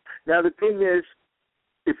stuff. Now, the thing is,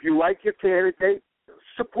 if you like your candidate,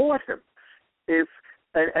 support him.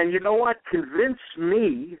 And you know what? Convince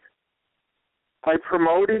me by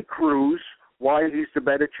promoting Cruz why he's the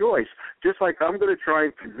better choice. Just like I'm going to try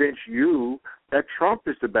and convince you that Trump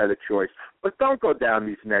is the better choice. But don't go down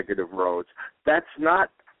these negative roads. That's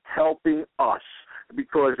not helping us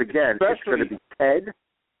because, again, it's going to be Ted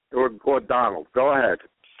or Donald. Go ahead.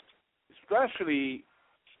 Especially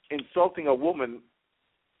insulting a woman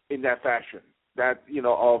in that fashion, that,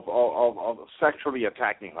 of sexually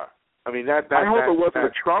attacking her. I mean, I hope it wasn't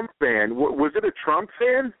a Trump fan. Was it a Trump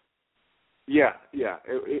fan? Yeah.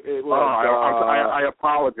 It was. I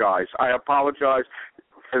apologize. I apologize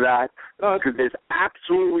for that because there's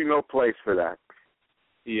absolutely no place for that.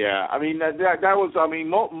 Yeah, I mean that was. I mean,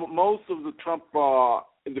 most of the Trump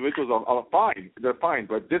individuals are fine. They're fine,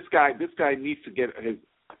 but this guy needs to get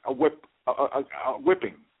a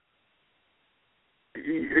whipping.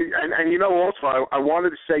 And also I wanted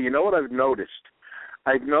to say, what I've noticed?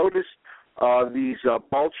 I've noticed these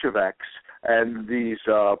Bolsheviks and these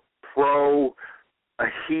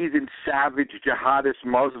pro-heathen, savage, jihadist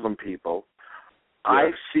Muslim people. Yes.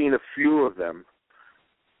 I've seen a few of them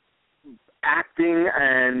acting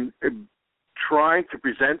and trying to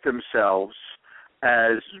present themselves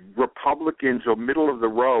as Republicans or middle of the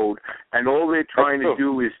road, and all they're trying to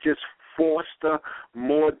do is just foster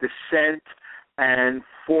more dissent and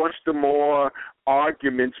foster more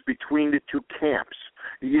arguments between the two camps.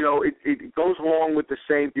 It goes along with the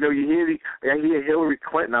same. I hear Hillary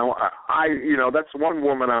Clinton. That's one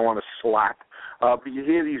woman I want to slap. But you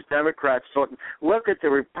hear these Democrats talking. Look at the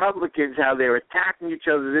Republicans, how they're attacking each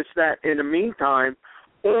other, this, that. In the meantime,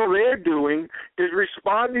 all they're doing is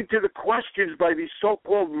responding to the questions by these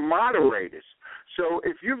so-called moderators. So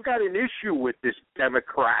if you've got an issue with this,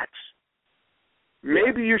 Democrats,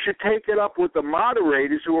 maybe you should take it up with the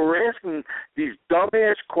moderators who are asking these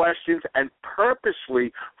dumbass questions and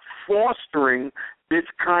purposely fostering this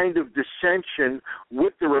kind of dissension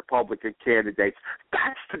with the Republican candidates.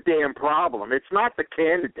 That's the damn problem. It's not the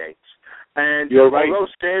candidates. And although,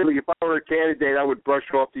 Stanley, if I were a candidate, I would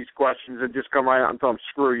brush off these questions and just come right out and tell them,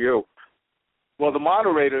 screw you. Well, the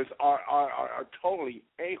moderators are totally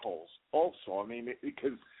a-holes also. I mean,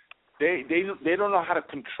 because they don't know how to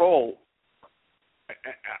control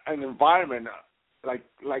an environment like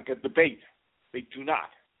a debate. They do not.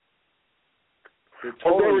 They're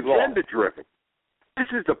totally they're agenda-driven. This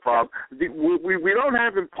is the problem. We don't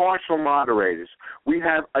have impartial moderators. We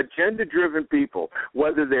have agenda-driven people,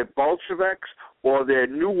 whether they're Bolsheviks or they're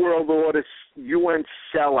New World Order UN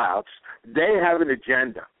sellouts. They have an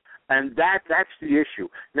agenda, and that's the issue.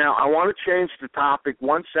 Now, I want to change the topic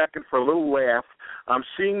 1 second for a little laugh. I'm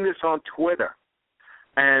seeing this on Twitter.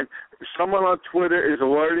 And someone on Twitter is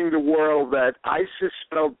alerting the world that ISIS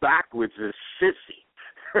spelled backwards is sissy.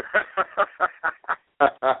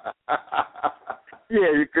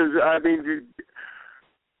 Yeah, because, I mean,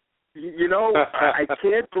 I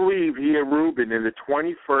can't believe here, Ruben, in the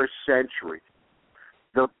 21st century,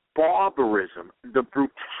 the barbarism, the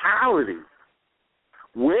brutality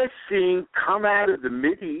we're seeing come out of the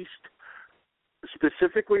Mideast,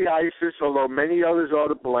 specifically ISIS, although many others are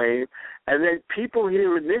to blame, and then people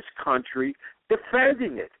here in this country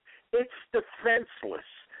defending it. It's defenseless.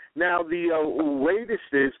 Now, the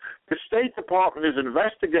latest is the State Department is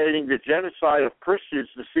investigating the genocide of Christians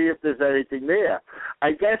to see if there's anything there.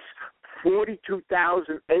 I guess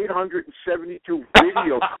 42,872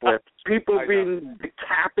 video clips, people being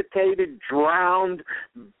decapitated, drowned,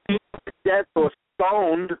 beaten to death, or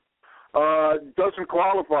stoned, doesn't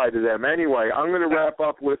qualify to them. Anyway, I'm going to wrap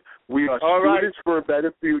up with we are Students for a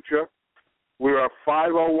Better Future. We are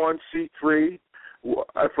 501c3.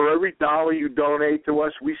 For every dollar you donate to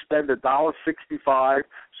us, we spend $1.65.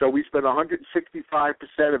 So we spend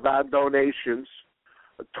 165% of our donations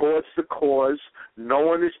towards the cause. No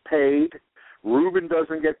one is paid. Ruben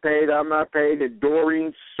doesn't get paid. I'm not paid. And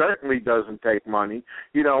Doreen certainly doesn't take money.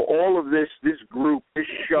 All of this group, this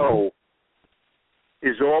show,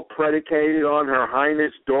 is all predicated on Her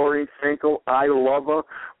Highness Doreen Finkel. I love her.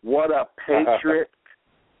 What a patriot.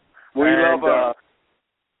 We love her.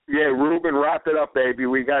 Yeah, Ruben, wrap it up, baby.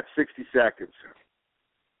 We got 60 seconds.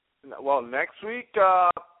 Well, next week,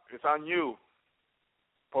 it's on you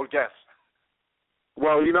for guest.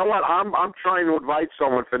 Well, you know what? I'm trying to invite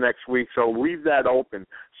someone for next week, so leave that open.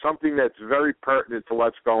 something that's very pertinent to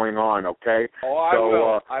what's going on, okay?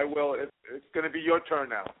 Oh, I will. It's going to be your turn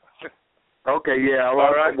now. Okay, yeah.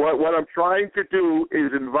 All right. What I'm trying to do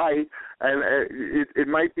is invite, and it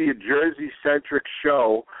might be a Jersey-centric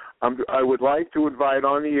show. I would like to invite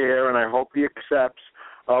on the air, and I hope he accepts,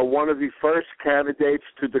 one of the first candidates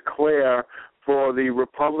to declare for the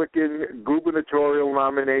Republican gubernatorial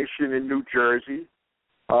nomination in New Jersey.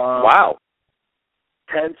 Wow.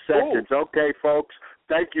 10 seconds. Ooh. Okay, folks.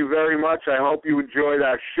 Thank you very much. I hope you enjoyed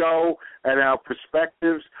our show and our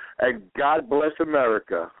perspectives, and God bless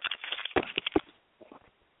America.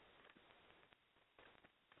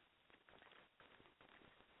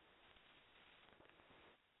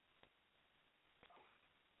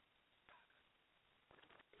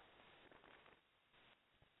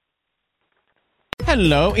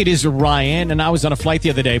 Hello, it is Ryan, and I was on a flight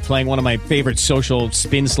the other day playing one of my favorite social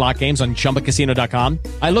spin slot games on ChumbaCasino.com.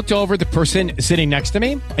 I looked over at the person sitting next to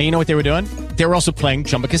me, and you know what they were doing? They were also playing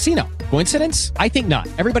Chumba Casino. Coincidence? I think not.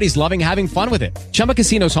 Everybody's loving having fun with it. Chumba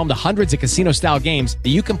Casino is home to hundreds of casino-style games that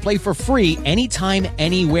you can play for free anytime,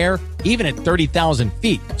 anywhere, even at 30,000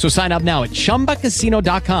 feet. So sign up now at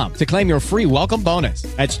ChumbaCasino.com to claim your free welcome bonus.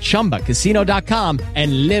 That's ChumbaCasino.com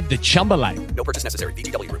and live the Chumba life. No purchase necessary.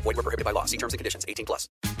 VGW. Void where prohibited by law. See terms and conditions. 18+.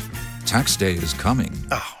 Tax day is coming.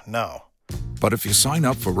 Oh, no. But if you sign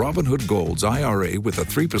up for Robinhood Gold's IRA with a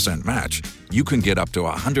 3% match, you can get up to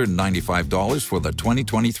 $195 for the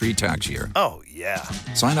 2023 tax year. Oh, yeah.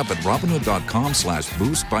 Sign up at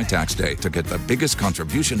Robinhood.com/boost by tax day to get the biggest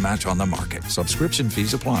contribution match on the market. Subscription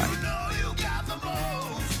fees apply.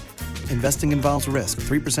 Investing involves risk.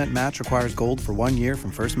 3% match requires gold for 1 year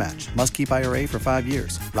from first match. Must keep IRA for 5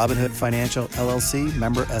 years. Robinhood Financial, LLC,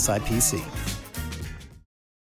 member SIPC.